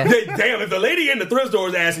 Damn, if the lady in the thrift store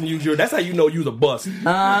is asking you, that's how you know you's a bust. We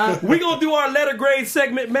gonna do our letter grade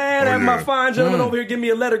segment, man. And my fine gentleman over here give me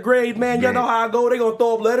a letter grade, man. Y'all know how I go. They gonna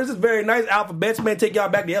throw up letters. It's very nice. Alphabets, man. Take y'all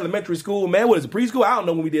back to elementary school, man. What is it, preschool? I don't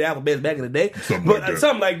know when we did alphabets back in the day.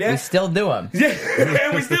 Something like that. We still do them. Yeah,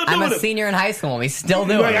 and we still do them. I'm a senior in high school and we still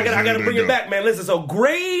do them. I gotta bring it back, man. Listen, so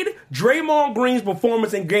grade Draymond Green's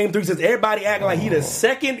performance in Game 3 since everybody acting like he the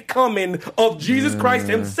second coming of Jesus Christ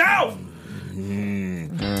himself.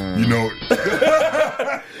 You know,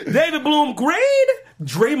 David Bloom, grade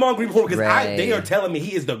Draymond Green performance because they are telling me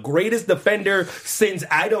he is the greatest defender since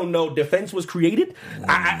defense was created.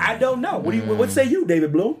 I don't know. What say you,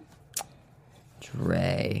 David Bloom?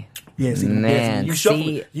 Dre. Yes, man. You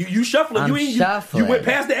shuffling. You shuffling. You went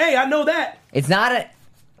past the A. I know that. It's not a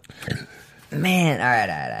man.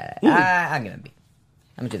 All right. I'm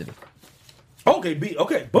gonna do the B. Okay, B.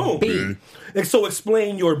 Okay, boom. B. And so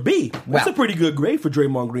explain your B. That's a pretty good grade for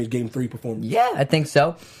Draymond Green's Game 3 performance. Yeah, I think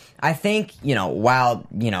so. I think, while,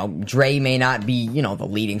 Dre may not be, the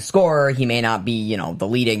leading scorer, he may not be, the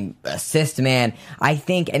leading assist man, I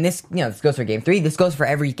think, and this, this goes for Game 3, this goes for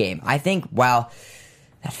every game. I think, that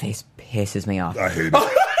face pisses me off. I hate it.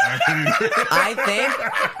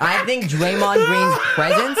 I think Draymond Green's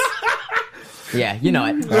presence. Yeah, you know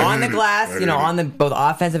it. On the glass, on the both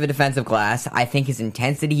offensive and defensive glass, I think his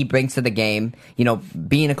intensity he brings to the game,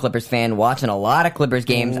 being a Clippers fan, watching a lot of Clippers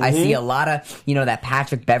games, I see a lot of, that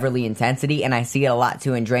Patrick Beverley intensity, and I see it a lot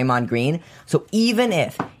too in Draymond Green. So even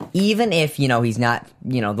if, he's not,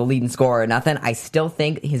 the leading scorer or nothing, I still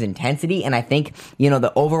think his intensity, and I think,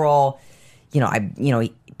 the overall,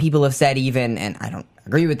 people have said even, and I don't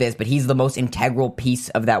agree with this, but he's the most integral piece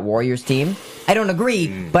of that Warriors team. I don't agree,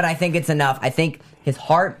 but I think it's enough. I think his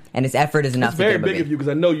heart and his effort is enough. It's very big of you because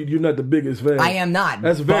I know you're not the biggest fan. I am not.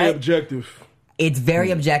 That's very objective. It's very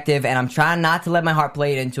objective, and I'm trying not to let my heart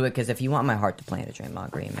play into it because if you want my heart to play into Draymond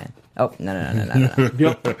Green, man. Oh, no.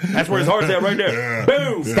 Yep. That's where his heart's at right there. Yeah.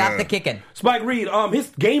 Boom. Stop the kicking. Spike Reed, his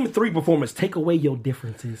Game 3 performance, take away your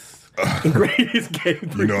differences. Greatest Game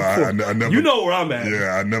 3 performance. I never, you know where I'm at.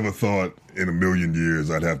 Yeah, I never thought in a million years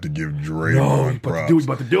I'd have to give Draymond props. He's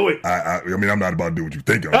about to do it. I mean, I'm not about to do what you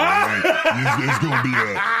think I'm doing. It's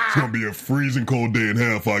gonna be a freezing cold day in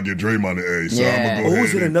hell if I get Draymond an A. So I'm gonna go ahead.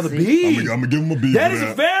 Is it another B? I'm gonna give him a B. That is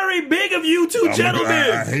very big of you two gentlemen.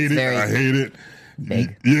 I hate it. I hate it.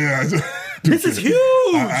 Big. Yeah. This is huge.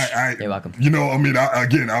 You're welcome.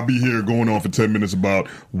 I'll be here going on for 10 minutes about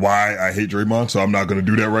why I hate Draymond, so I'm not going to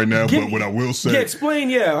do that right now. But what I will say... explain,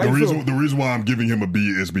 The reason why I'm giving him a B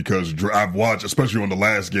is because I've watched, especially on the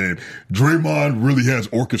last game, Draymond really has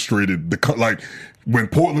orchestrated when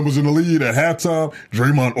Portland was in the lead at halftime,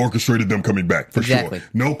 Draymond orchestrated them coming back, for sure.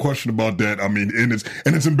 No question about that. I mean, and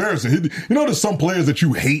it's embarrassing. There's some players that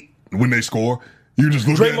you hate when they score. You just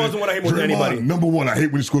look Draymond's the one I hate more than anybody. Number one, I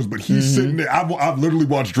hate when he scores, but he's sitting there. I've literally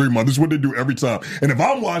watched Draymond. This is what they do every time. And if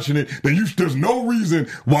I'm watching it, then there's no reason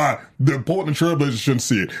why the Portland Trailblazers shouldn't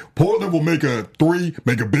see it. Portland will make a three,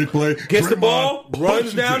 make a big play. Gets the ball,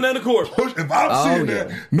 runs down the court. If I'm seeing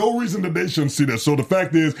that, no reason that they shouldn't see that. So the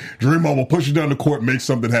fact is, Draymond will push it down the court, make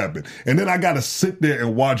something happen. And then I got to sit there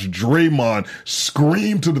and watch Draymond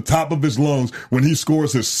scream to the top of his lungs when he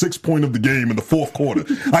scores his 6th point of the game in the 4th quarter.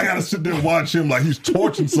 I got to sit there and watch him like he's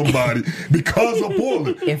torching somebody because of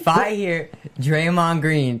Portland. If I hear Draymond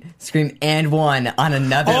Green scream "and one" on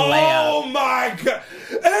another layup, oh my god,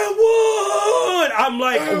 and one! I'm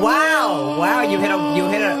like, wow! You hit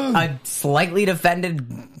a slightly defended,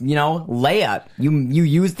 layup. You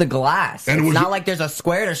used the glass. And it's not like there's a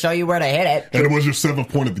square to show you where to hit it. And it was your 7th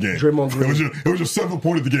point of the game. Draymond Green. It was your 7th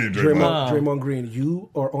point of the game, Draymond. Draymond Green, you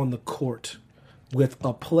are on the court with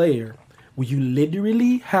a player where you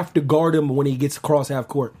literally have to guard him when he gets across half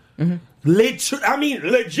court.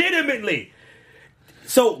 Legitimately.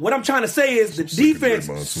 So what I'm trying to say is the defense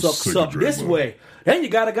sucks up this way. Then you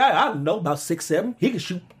got a guy, I don't know, about 6'7". He can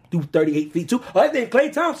shoot through 38 feet too. I think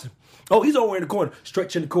Klay Thompson. Oh, he's over in the corner,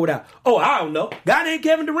 stretching the court out. Oh, I don't know. Guy named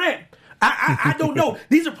Kevin Durant. I don't know.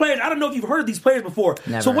 These are players. I don't know if you've heard of these players before.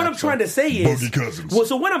 Never, so what I'm trying to say is, Boogie Cousins. Well,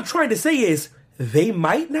 so what I'm trying to say is, they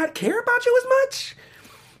might not care about you as much.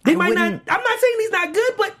 They might not. I'm not saying he's not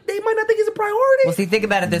good, but they might not think he's a priority. Well, see, think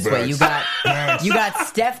about it this way: you got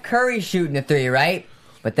Steph Curry shooting a 3, right?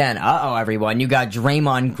 But then, everyone, you got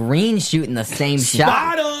Draymond Green shooting the same shot.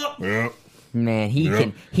 Spot up. Yep. Man,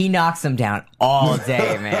 he knocks them down all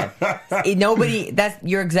day, man.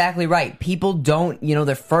 You're exactly right. People don't,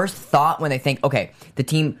 their first thought when they think, okay, the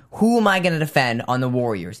team, who am I going to defend on the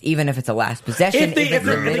Warriors? Even if it's a last possession, they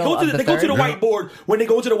go to the whiteboard. When they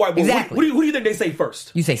go to the whiteboard, exactly. Who do you think they say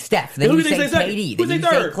first? You say Steph, then you say KD, then you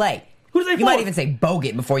say Clay. Who does they You might even say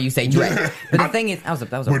Bogut before you say Dre. But the thing is,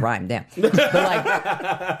 that was a rhyme, damn. But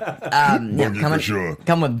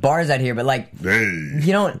come with bars out here, but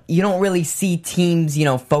you don't really see teams,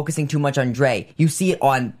 focusing too much on Dre. You see it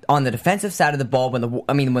on the defensive side of the ball when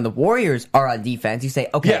the Warriors are on defense. You say,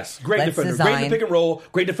 okay, yes, great defender, great pick and roll,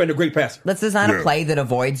 great defender, great passer. Let's design a play that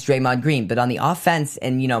avoids Draymond Green, but on the offense,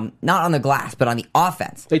 and not on the glass, but on the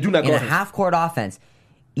offense, they do not go in a half court offense.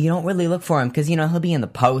 You don't really look for him because, he'll be in the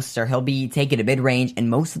post or he'll be taking a mid-range. And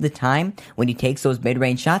most of the time, when he takes those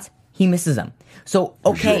mid-range shots, he misses them. So,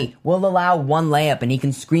 okay, we'll allow one layup and he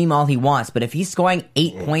can scream all he wants. But if he's scoring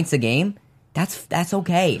 8 points a game, that's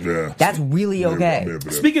okay. Yeah. That's really okay.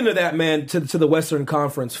 Speaking of that, man, to the Western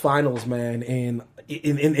Conference Finals, man, and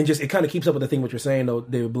just it kind of keeps up with the thing what you're saying though,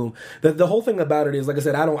 David Bloom. The whole thing about it is, like I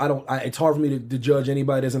said, it's hard for me to judge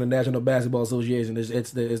anybody that's in the National Basketball Association.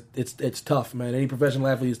 It's tough, man. Any professional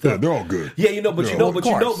athlete is tough. Yeah, they're all good. Yeah, but you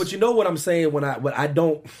know what I'm saying when I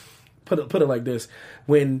don't. put it like this: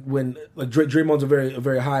 when like Draymond's a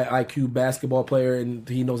very high IQ basketball player, and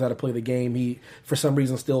he knows how to play the game. He for some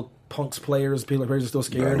reason still punks players. Players are still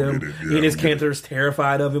scared of him. Enes Kanter's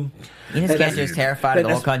terrified of him. Enes Kanter's terrified of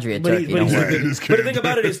the whole country of Turkey. But the thing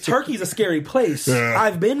about it is, Turkey's a scary place. Yeah.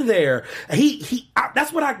 I've been there.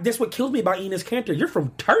 That's what kills me about Enes Kanter. You're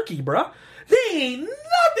from Turkey, bruh. There ain't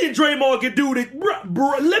nothing Draymond can do to...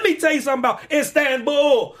 Bro, let me tell you something about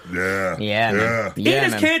Istanbul. Yeah.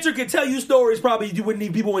 Enes Kanter can tell you stories probably people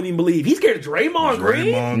wouldn't even believe. He's scared of Draymond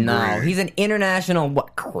Green? No, he's an international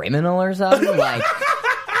criminal or something? Like...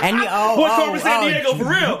 And San Diego for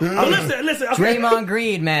real. But listen. Draymond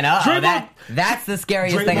Green, man. That's the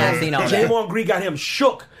scariest thing I've seen all day. Draymond Green got him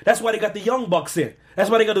shook. That's why they got the Young Bucks in. That's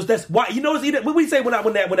why they got those. That's why you notice. What we say when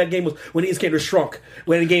that game was when Enes Kanter shrunk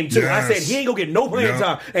when in game 2. Yes. I said he ain't gonna get no playing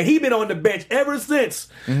time, and he been on the bench ever since.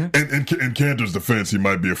 Mm-hmm. In Kanter's defense, he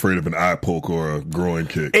might be afraid of an eye poke or a groin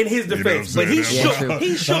kick. In his defense, but he shook.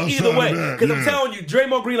 He shook either way. Because I'm telling you,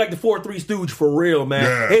 Draymond Green like the 4-3 stooge for real, man.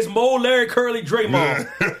 Yeah. It's Mo, Larry, Curly, Draymond.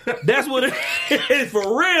 Yeah. That's what it is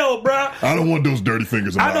for real, bro. I don't want those dirty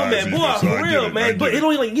fingers in my eyes. I know, man, boy, for real, man. But it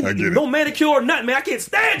don't even no manicure or nothing, man. I can't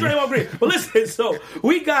stand Draymond Green. But listen, so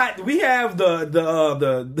we have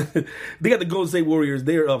the they got the Golden State Warriors.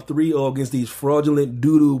 They're up 3-0 against these fraudulent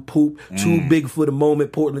doo-doo poop, too big for the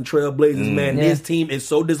moment Portland Trail Blazers, man. Yeah. This team is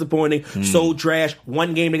so disappointing, so trash.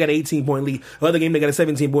 One game they got an 18-point lead. Other game they got a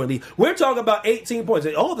 17-point lead. We're talking about 18 points.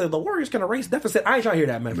 Oh, the Warriors can erase deficit. I ain't trying to hear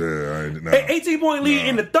that, man. Yeah, 18-point lead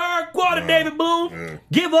in the third quarter, David Bloom.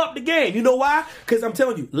 Give up the game. You know why? Because I'm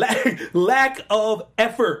telling you, lack of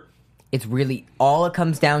effort. It's really all it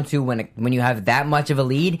comes down to when you have that much of a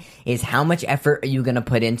lead is how much effort are you going to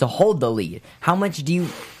put in to hold the lead? How much do you...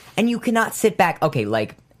 And you cannot sit back... Okay,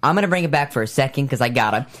 like, I'm going to bring it back for a second because I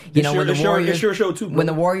gotta. When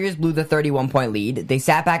the Warriors blew the 31-point lead, they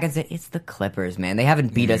sat back and said, it's the Clippers, man. They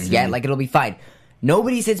haven't beat us yet. Like, it'll be fine.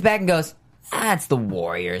 Nobody sits back and goes... That's the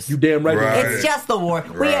Warriors. You damn right. It's just the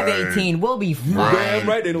Warriors. We have 18. We'll be fine. You damn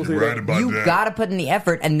right they don't say that. You gotta put in the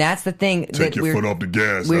effort, and that's the thing. Take your foot off the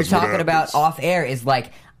gas. We were talking about off air is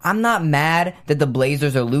like, I'm not mad that the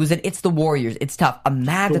Blazers are losing. It's the Warriors. It's tough. I'm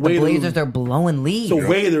mad that the Blazers are blowing leads. The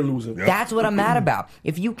way they're losing. That's what I'm mad about.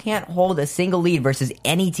 If you can't hold a single lead versus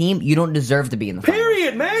any team, you don't deserve to be in the finals.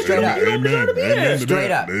 Period, man. You don't deserve to be there. Straight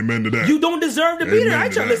up. Amen to that. You don't deserve to be there. I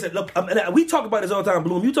try to listen. Look, we talk about this all the time,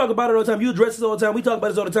 Bloom. You talk about it all the time. You address this all the time. We talk about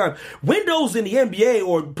this all the time. Windows in the NBA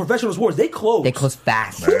or professional sports, they close. They close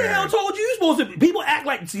fast. Who the hell told you you're supposed to? People act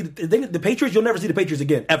like, see, the Patriots, you'll never see the Patriots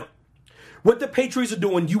again, ever. What the Patriots are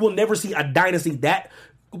doing, you will never see a dynasty that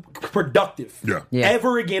productive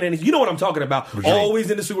ever again. And you know what I'm talking about. Sure. Always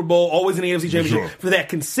in the Super Bowl, always in the AFC Championship for that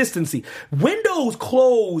consistency. Windows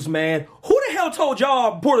close, man. Who the hell told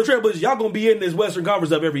y'all, Portland Trail Blazers, y'all going to be in this Western Conference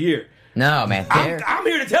stuff every year? No, man. I'm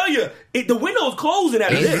here to tell you, the window's closing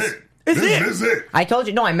after this. It's it. I told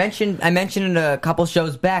you. No, I mentioned it a couple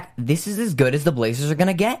shows back. This is as good as the Blazers are going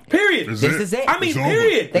to get. Period. This is it. I mean,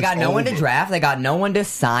 period. They got no one to draft. They got no one to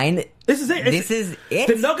sign. This is it. This is it.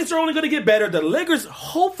 The Nuggets are only going to get better. The Lakers,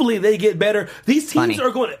 hopefully, they get better. These teams are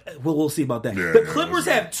going to... Well, we'll see about that. Yeah, the Clippers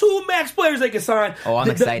have 2 max players they can sign. Oh, I'm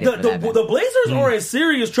excited for that, man. The Blazers are in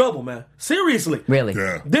serious trouble, man. Seriously. Really?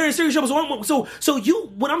 Yeah. They're in serious trouble. So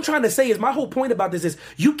what I'm trying to say is, my whole point about this is,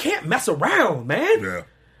 you can't mess around, man. Yeah.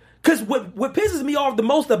 Because what pisses me off the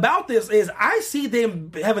most about this is I see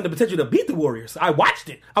them having the potential to beat the Warriors. I watched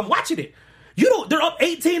it. I'm watching it. They're up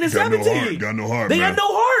 18 and 17. Got no heart. They got no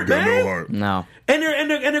heart, man. No heart. No. And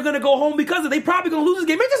they're gonna go home because they probably gonna lose this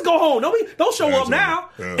game. Man, just go home. Don't show up now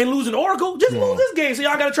and lose an Oracle. Just lose this game, so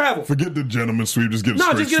y'all gotta travel. Forget the gentleman sweep. Just get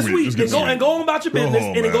a sweep. And go on about your business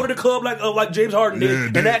and then go to the club like James Harden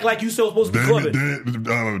did and act like you still supposed to be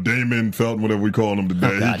clubbing. Damon Felton, whatever we call him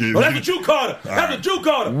today. That's what you called him. That's what you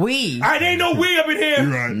called him. There ain't no we up in here.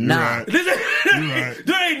 You're right. Nah.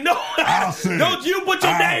 There ain't no. Don't you put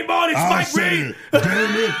your name on it, Spike Reed.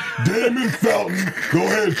 Damon Felton, go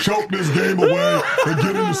ahead and choke this game away and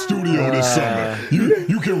get in the studio this summer.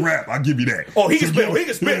 You can rap. I'll give you that. Oh, he can spit. He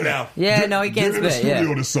can spit now. Yeah, no, he can't spit. Get in the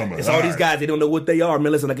studio this summer. It's all these guys. They don't know what they are.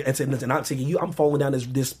 Man, listen. I'm saying I'm falling down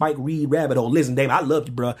this Spike Reed rabbit hole. Listen, Dave, I love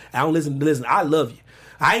you, bro. I don't listen. I love you.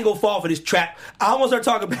 I ain't gonna fall for this trap. I almost start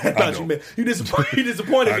talking bad about you, man. You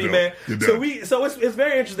disappointed me, man. So it's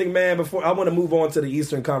very interesting, man. Before I want to move on to the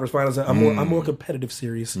Eastern Conference Finals, I'm more competitive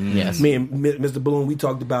series. Yes. Me and Mr. Bloom, we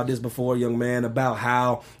talked about this before, young man, about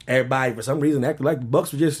how everybody for some reason acted like the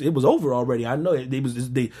Bucks it was over already. I know it was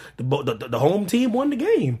the home team won the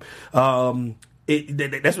game.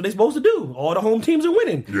 That's what they're supposed to do. All the home teams are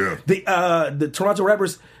winning. Yeah. The Toronto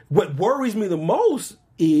Raptors. What worries me the most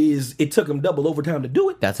is it took him double overtime to do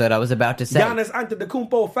it. That's what I was about to say. Giannis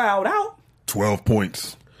Antetokounmpo fouled out. 12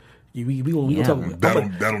 points. We gonna talk about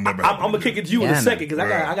that'll never happen. I'm gonna kick it to you in a second because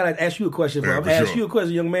I gotta ask you a question. Yeah, I'm gonna ask you a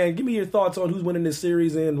question, young man. Give me your thoughts on who's winning this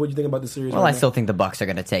series and what you think about the series. Well, I still think the Bucks are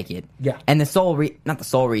going to take it. Yeah. And not the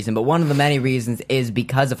sole reason, but one of the many reasons is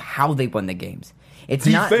because of how they won the games. It's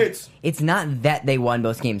defense. It's not that they won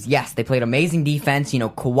both games. Yes, they played amazing defense.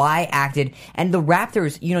 Kawhi acted, and the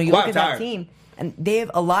Raptors. You look at that team. And they have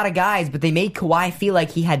a lot of guys, but they made Kawhi feel like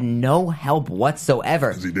he had no help whatsoever.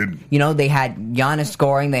 Because he didn't. They had Giannis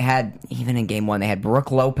scoring. They had, even in game one, they had Brook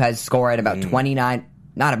Lopez score at about 29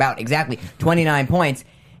 points.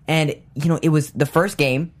 And, it was the first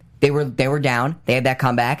game. They were down. They had that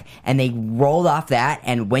comeback, and they rolled off that.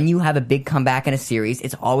 And when you have a big comeback in a series,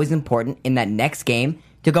 it's always important in that next game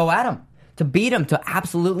to go at them. To beat them, to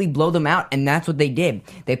absolutely blow them out, and that's what they did.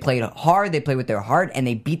 They played hard, they played with their heart, and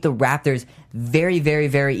they beat the Raptors very, very,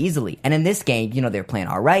 very easily. And in this game, they're playing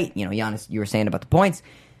all right. Giannis, you were saying about the points.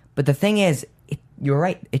 But the thing is, you're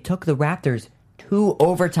right, it took the Raptors 2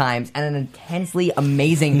 overtimes and an intensely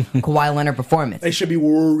amazing Kawhi Leonard performance. They should be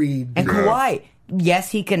worried. And Kawhi, yes,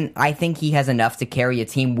 he can. I think he has enough to carry a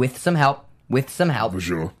team with some help. For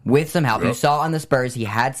sure. With some help. Yep. You saw on the Spurs, he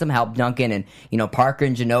had some help. Duncan and, Parker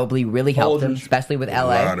and Ginobili really helped him, especially with LA.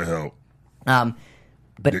 A lot of help.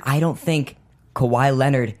 But I don't think Kawhi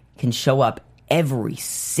Leonard can show up every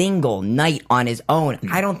single night on his own.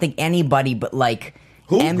 I don't think anybody but, MJ.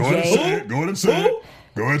 Go ahead and say it.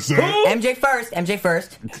 MJ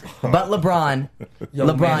first. But LeBron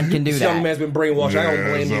can do this that. young man's been brainwashed. I don't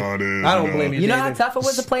blame you. I don't blame you. You know how tough it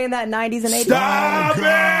was to play in that 90s and 80s? Stop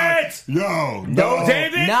it! Yo, no,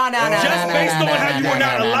 David. No. Just based on how you were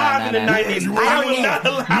not alive in the 90s. I was not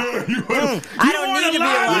alive. I don't need to be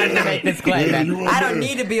alive to make this claim, man. I don't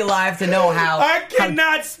need to be alive to know how. I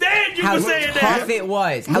cannot stand you for saying that. How tough it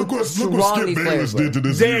was. How strong these players did to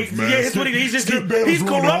this youth, man. He's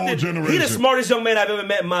corrupted. He's the smartest young man I've ever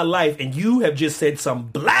met in my life, and you have just said some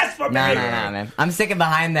blasphemy. No, man. I'm sticking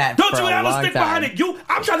behind that. Don't you ever stick behind it.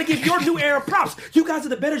 I'm trying to give your new era props. You guys are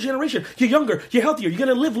the better generation. You're younger. You're healthier. You're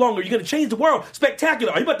gonna live longer. You're gonna change the world.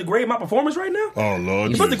 Spectacular. Are you about to grade my performance right now? Oh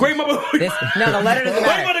Lord, you about to grade my performance? No, the letter doesn't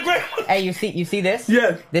matter. Hey, you see this?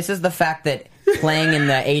 Yeah. This is the fact that playing in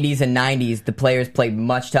the 80s and 90s, the players played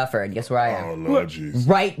much tougher. And guess where I am? Oh Lord Jesus.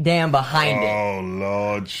 Right down behind it. Oh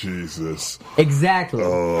Lord Jesus. Exactly.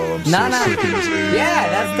 Oh, I'm so sick of this 80s.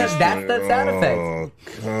 Yeah, that's the sound effect.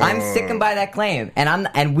 I'm sticking by that claim,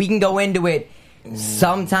 and we can go into it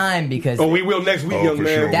sometime because we will next week, young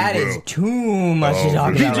man. Sure that is too much to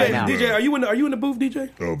talk about right now. DJ, are you in the booth, DJ?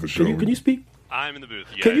 Oh, for sure. Can you speak? I'm in the booth.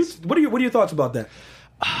 Yes. What are your thoughts about that?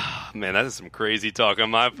 Man, that is some crazy talk on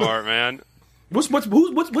my part, man. What's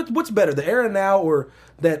better, the era now or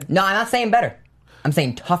that? No, I'm not saying better. I'm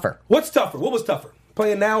saying tougher. What's tougher? What was tougher,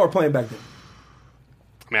 playing now or playing back then?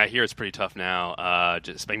 I mean, I hear it's pretty tough now.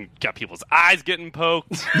 Got people's eyes getting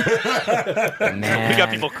poked. Man. We got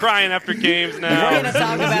people crying after games now. We're going to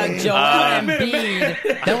talk about Joel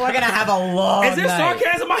Embiid. Then we're going to have a long Is this night.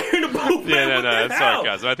 sarcasm I hear in the booth? No, it's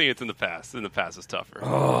sarcasm. I think it's in the past. In the past, it's tougher.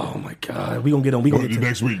 Oh, my God. We're going to get on.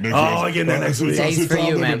 Next week. Next week. Safe for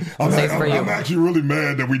you, man. Safe for you. I'm actually really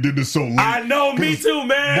mad that we did this so late. I know, me too,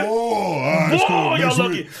 man. Boy, y'all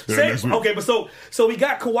lucky. Okay, but so we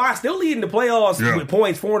got Kawhi still leading the playoffs with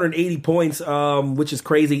points, 480 points, which is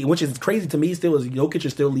crazy. Which is crazy to me still is Jokic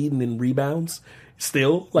is still leading in rebounds.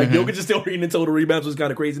 Still. Jokic is still leading in total rebounds, which is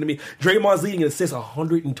kind of crazy to me. Draymond's leading in assists,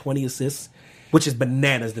 120 assists. Which is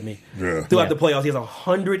bananas to me. Yeah. Throughout the playoffs, he has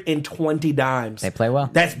 120 dimes. They play well.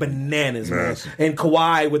 That's bananas, man. And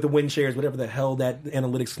Kawhi with the win shares, whatever the hell that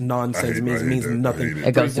analytics nonsense means nothing.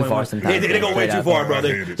 It goes too far sometimes. It goes way too far,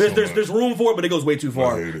 brother. There's room for it, but it goes way too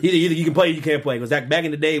far. Either you can play or you can't play. Because back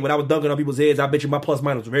in the day when I was dunking on people's heads, I bet you my plus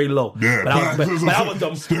minus was very low. Yeah, but I was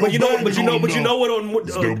dumb. But you know what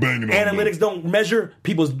analytics don't measure?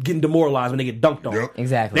 People's getting demoralized when they get dunked on. Yep.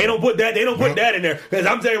 Exactly. They don't put that in there. Because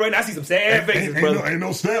I'm telling you right now, I see some sad faces. Ain't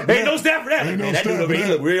no stat. Ain't no stat for that. That dude over here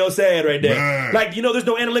look real sad right there. Man. There's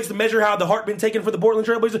no analytics to measure how the heart been taken for the Portland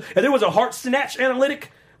Trailblazers. If there was a heart snatch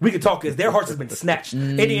analytic, we could talk because their hearts has been snatched.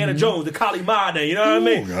 Indiana Jones, the Kali Ma day, you know what I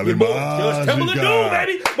mean? Temple of Doom,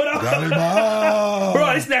 baby.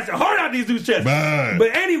 Bro, they snatched the heart out of these dudes' chests. Man.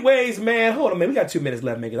 But anyways, man, hold on, man. We got 2 minutes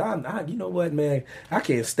left, man. You know what, man? I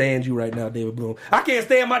can't stand you right now, David Bloom. I can't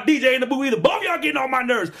stand my DJ in the booth either. Both y'all getting on my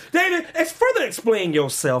nerves. David, further explain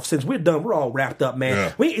yourself since we're done. We're all wrapped up,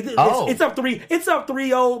 man. Yeah. It's up 3-0. It's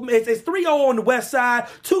 3-0 on the West Side.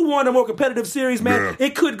 2-1, a more competitive series, man. Yeah.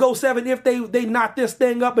 It could go 7 if they knock this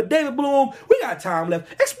thing up. out. But David Bloom, we got time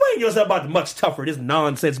left. Explain yourself about the much tougher. This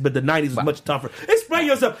nonsense, but the 90s was much tougher. Explain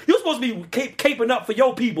yourself. You're supposed to be caping up for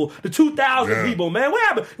your people, the 2000 people, man. What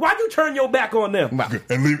happened? Why'd you turn your back on them?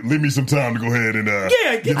 And leave me some time to go ahead and I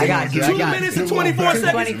got you. 2 minutes and 24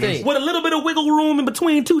 seconds with a little bit of wiggle room in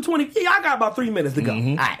between 2:20. Yeah, I got about 3 minutes to go. All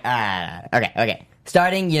right. Okay.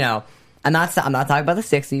 Starting, I'm not talking about the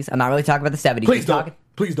 60s. I'm not really talking about the 70s.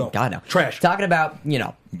 Please don't. God, no. Trash. Talking about,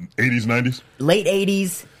 80s, 90s? Late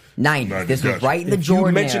 80s, 90s. This was right in the Jordan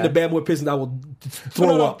you mentioned era. the Bad Boy Pistons, I will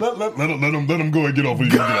throw up. Let them go and get off.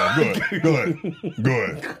 Go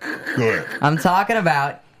ahead. I'm talking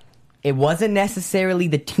about it wasn't necessarily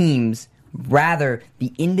the teams, rather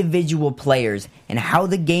the individual players and how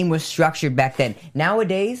the game was structured back then.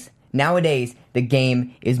 Nowadays, the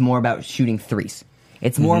game is more about shooting threes.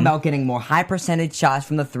 It's more about getting more high percentage shots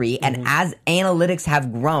from the three. And as analytics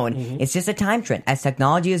have grown, it's just a time trend. As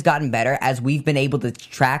technology has gotten better, as we've been able to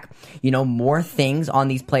track, more things on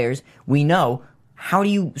these players, we know how do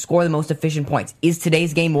you score the most efficient points. Is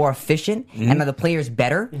today's game more efficient? And are the players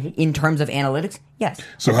better in terms of analytics? Yes.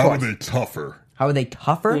 So how are they tougher? How are they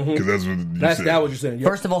tougher? Because that's what you said. That's what you're saying. Yep.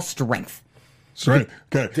 First of all, strength. Strength.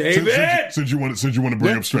 Okay. David! Since you want to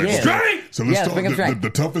bring up strength. Yeah. Strength! So let's talk. The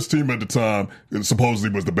toughest team at the time supposedly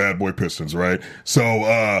was the Bad Boy Pistons, right?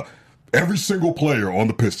 So every single player on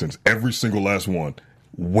the Pistons, every single last one,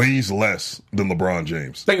 weighs less than LeBron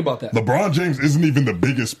James. Think about that. LeBron James isn't even the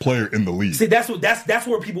biggest player in the league. See, that's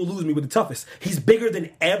where people lose me with the toughest. He's bigger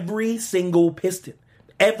than every single Piston.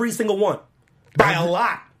 Every single one. By a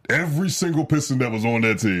lot. Every single Piston that was on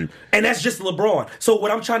that team. And that's just LeBron. So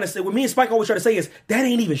what I'm trying to say, what me and Spike always try to say is, that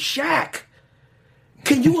ain't even Shaq.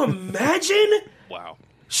 Can you imagine? Wow.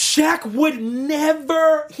 Shaq would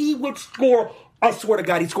never, he would score, I swear to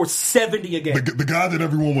God, he scored 70 a game. The guy that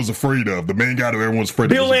everyone was afraid of, the main guy that everyone was afraid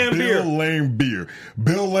Bill of, Laimbeer.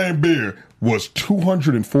 Bill Laimbeer was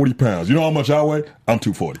 240 pounds. You know how much I weigh? I'm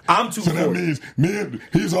 240. I'm 240. So that means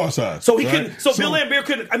he's our size. So he couldn't. So Bill Laimbeer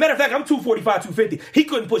couldn't. As a matter of fact, I'm 245, 250. He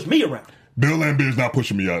couldn't push me around. Bill Laimbeer's not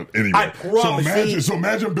pushing me out anyway. I promise. So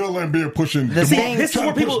imagine Bill Laimbeer pushing this is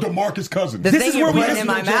where people push DeMarcus Cousins. The thing you're putting in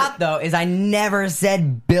my mouth, though, is I never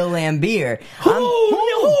said Bill Laimbeer.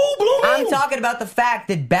 I'm talking about the fact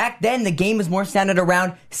that back then the game was more centered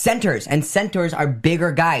around centers, and centers are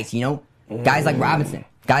bigger guys. Guys like Robinson.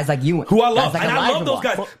 Guys like Ewan. Who I love. Like and I love those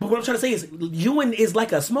guys. But what I'm trying to say is, Ewan is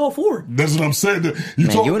like a small forward. That's what I'm saying.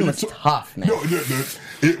 Ewan was tough, man.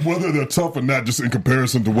 Whether they're tough or not, just in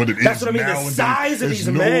comparison to what it That's is what I mean. now. The size of these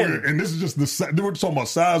men. And this is just they were talking about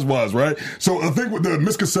size-wise, right? So I think what the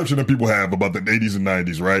misconception that people have about the 80s and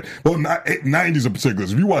 90s, right? Well, 90s in particular.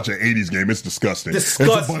 If you watch an 80s game, it's disgusting.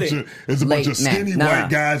 Disgusting. It's a bunch of skinny white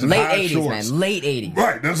guys in high 80s, shorts. Man. Late 80s.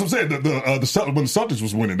 Right. That's what I'm saying. When the Celtics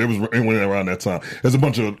was winning, they was winning around that time. There's a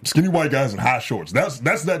bunch of skinny white guys in high shorts. That's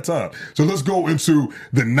that time. So let's go into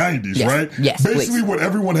the 90s, right? Yes, basically, please. what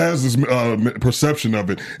everyone has this perception of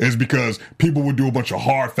it is because people would do a bunch of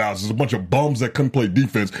hard fouls. There's a bunch of bums that couldn't play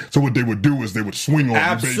defense. So what they would do is they would swing on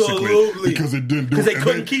you, basically, because it didn't do it. Because they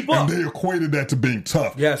couldn't keep up. And they equated that to being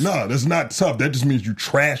tough. Yes. No, that's not tough. That just means you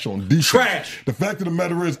trash on defense. Trash. The fact of the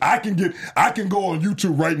matter is, I can go on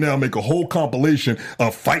YouTube right now, make a whole compilation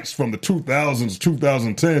of fights from the 2000s,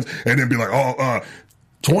 2010s, and then be like,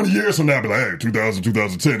 20 years from now, be like, hey, 2000,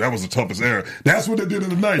 2010, that was the toughest era. That's what they did in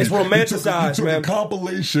the 90s. It's romanticized, you took man. a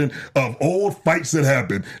compilation of old fights that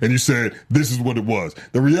happened, and you said, this is what it was.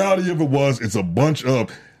 The reality of it was, it's a bunch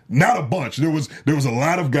of... Not a bunch. There was a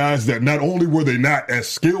lot of guys that not only were they not as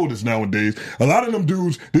skilled as nowadays, a lot of them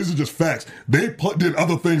dudes, these are just facts, they did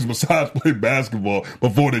other things besides play basketball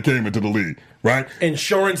before they came into the league, right?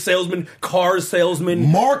 Insurance salesman, car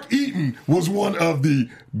salesman. Mark Eaton was one of the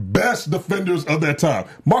best defenders of that time.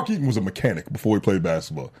 Mark Eaton was a mechanic before he played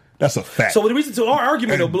basketball. That's a fact. So the reason to our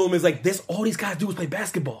argument, though, Bloom, is like this: all these guys do is play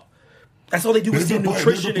basketball. That's all they do is see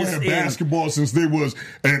nutritionists. They've been playing basketball since they was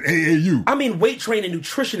an AAU. I mean, weight training,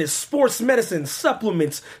 nutritionists, sports medicine,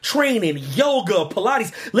 supplements, training, yoga,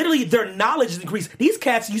 Pilates. Literally, their knowledge is increased. These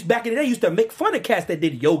cats back in the day used to make fun of cats that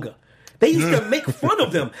did yoga. They used to make fun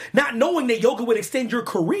of them, not knowing that yoga would extend your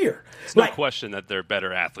career. It's no question that they're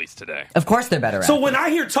better athletes today. Of course they're better So athletes. when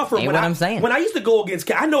I hear tougher, I'm saying. When I used to go against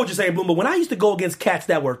cats, I know what you're saying, Bloom, but when I used to go against cats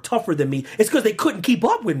that were tougher than me, it's because they couldn't keep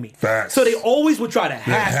up with me. Facts. So they always would try to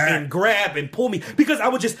hack and grab and pull me because I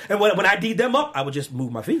would just, and when I D'd them up, I would just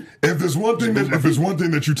move my feet. If there's one thing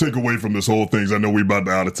that you take away from this whole thing, I know we about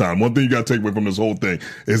out of time. One thing you got to take away from this whole thing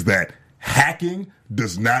is that hacking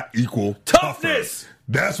does not equal toughness.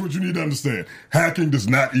 That's what you need to understand. Hacking does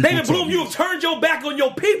not equal David Bloom, toughness. you have turned your back on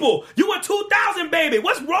your people. You were 2000, baby.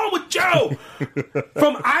 What's wrong with Joe?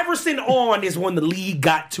 From Iverson on is when the league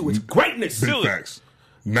got to its greatness. Big facts.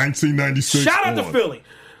 1996 Shout out to on. Philly.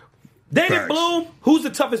 David Facts. Bloom, who's the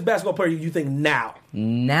toughest basketball player you think now?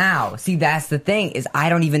 Now. See, that's the thing, is I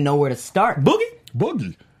don't even know where to start.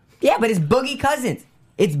 Boogie? Yeah, but it's Boogie Cousins.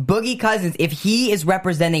 It's Boogie Cousins. If he is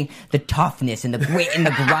representing the toughness and the grit and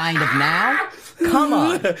the grind of now, come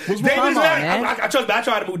on. Come on, man. I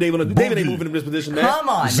tried to move David. David ain't moving in this position, man. Come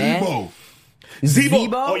on, man.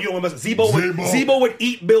 Zebo. Oh, you don't mess. Zebo would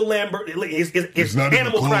eat Bill Lambert. It's not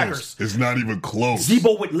animal even close. crackers. It's not even close.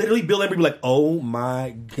 Zebo would literally Bill Lambert be like, "Oh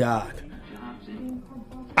my god,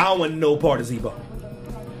 I don't want no part of Zebo."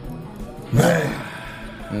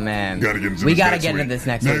 Man, we gotta get into this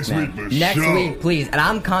next week, man. Next week, please. And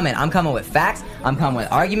I'm coming. I'm coming with facts. I'm coming with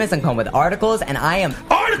arguments. I'm coming with articles. And I am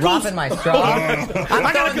dropping my straw. I'm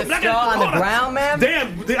throwing the straw on the ground, man.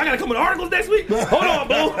 Damn, I gotta come with articles next week. Hold on,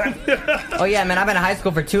 bro. Oh yeah, man. I've been in high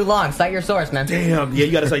school for too long. Cite your source, man. Damn, yeah,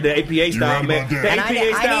 you gotta cite the APA style, man. The And APA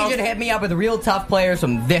I style. need you to hit me up with real tough players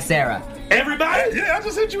from this era. Everybody? Yeah, I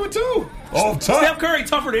just hit you with two. All time. Steph Curry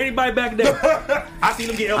tougher than anybody back there. I seen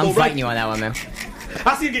him get elbowed. I'm fighting you on that one, man.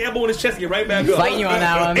 I see him get elbow in his chest and get right back up. Fighting you on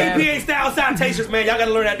that one, man. APA style citations, man. Y'all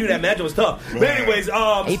gotta learn how to do that, man. That was tough. But anyways,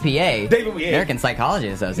 APA, David, American Psychology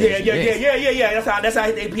Association. Yeah. That's how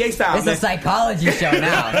I hit the APA style. It's a psychology show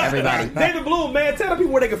now, everybody. David Bloom, man, tell the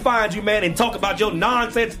people where they can find you, man, and talk about your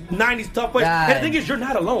nonsense 90s tough plays. And the thing is, you're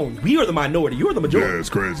not alone. We are the minority. You're the majority. Yeah, it's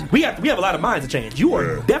crazy. We have a lot of minds to change. You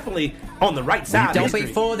are definitely on the right side. Don't be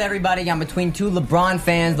fooled, everybody. I'm between two LeBron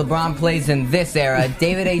fans. LeBron plays in this era.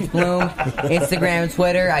 David H. Bloom, Instagram and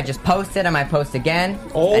Twitter. I just posted. I might post again.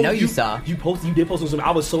 Oh, I know you saw. You did post on something.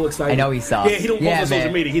 I was so excited. I know he saw. Yeah, he don't post on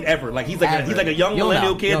social media. He's ever. Like he's like a young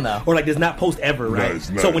millennial kid, or like does not post ever, right?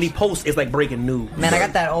 Nice. So when he posts, it's like breaking news. Man, I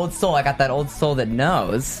got that old soul. I got that old soul that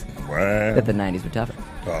knows that the 90s were tougher.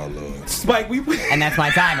 Oh, Lord. Spike, and that's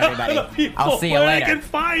my time, everybody. I'll see you where later. They can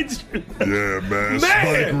find you. Yeah, man.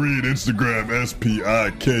 Spike Reed, Instagram,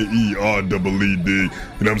 SPIKEREED. You know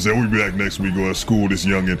what I'm saying? We'll be back next week going to school this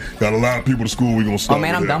youngin'. Got a lot of people to school. We're going to start. Oh,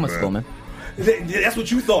 man, I'm done with school, man. That's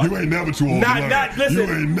what you thought. You ain't never too old to learn. Listen, you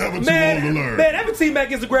ain't never too old to learn. Man, every team back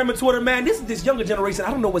Instagram and Twitter, man, this younger generation,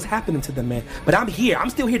 I don't know what's happening to them, man. But I'm here.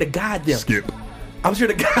 I'm still here to guide them. Skip. I'm sure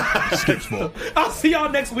to guide. Skip's fault. I'll see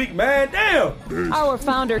y'all next week, man. Damn. Our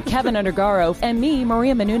founder, Kevin Undergaro, and me,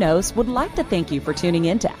 Maria Menounos, would like to thank you for tuning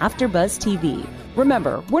in to AfterBuzz TV.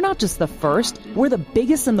 Remember, we're not just the first, we're the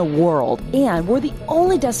biggest in the world, and we're the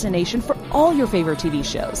only destination for all your favorite TV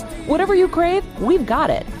shows. Whatever you crave, we've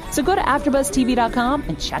got it. So go to AfterBuzzTV.com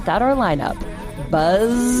and check out our lineup.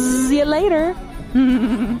 Buzz you later.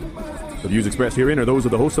 The views expressed herein are those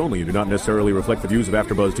of the hosts only and do not necessarily reflect the views of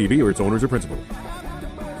AfterBuzz TV or its owners or principals.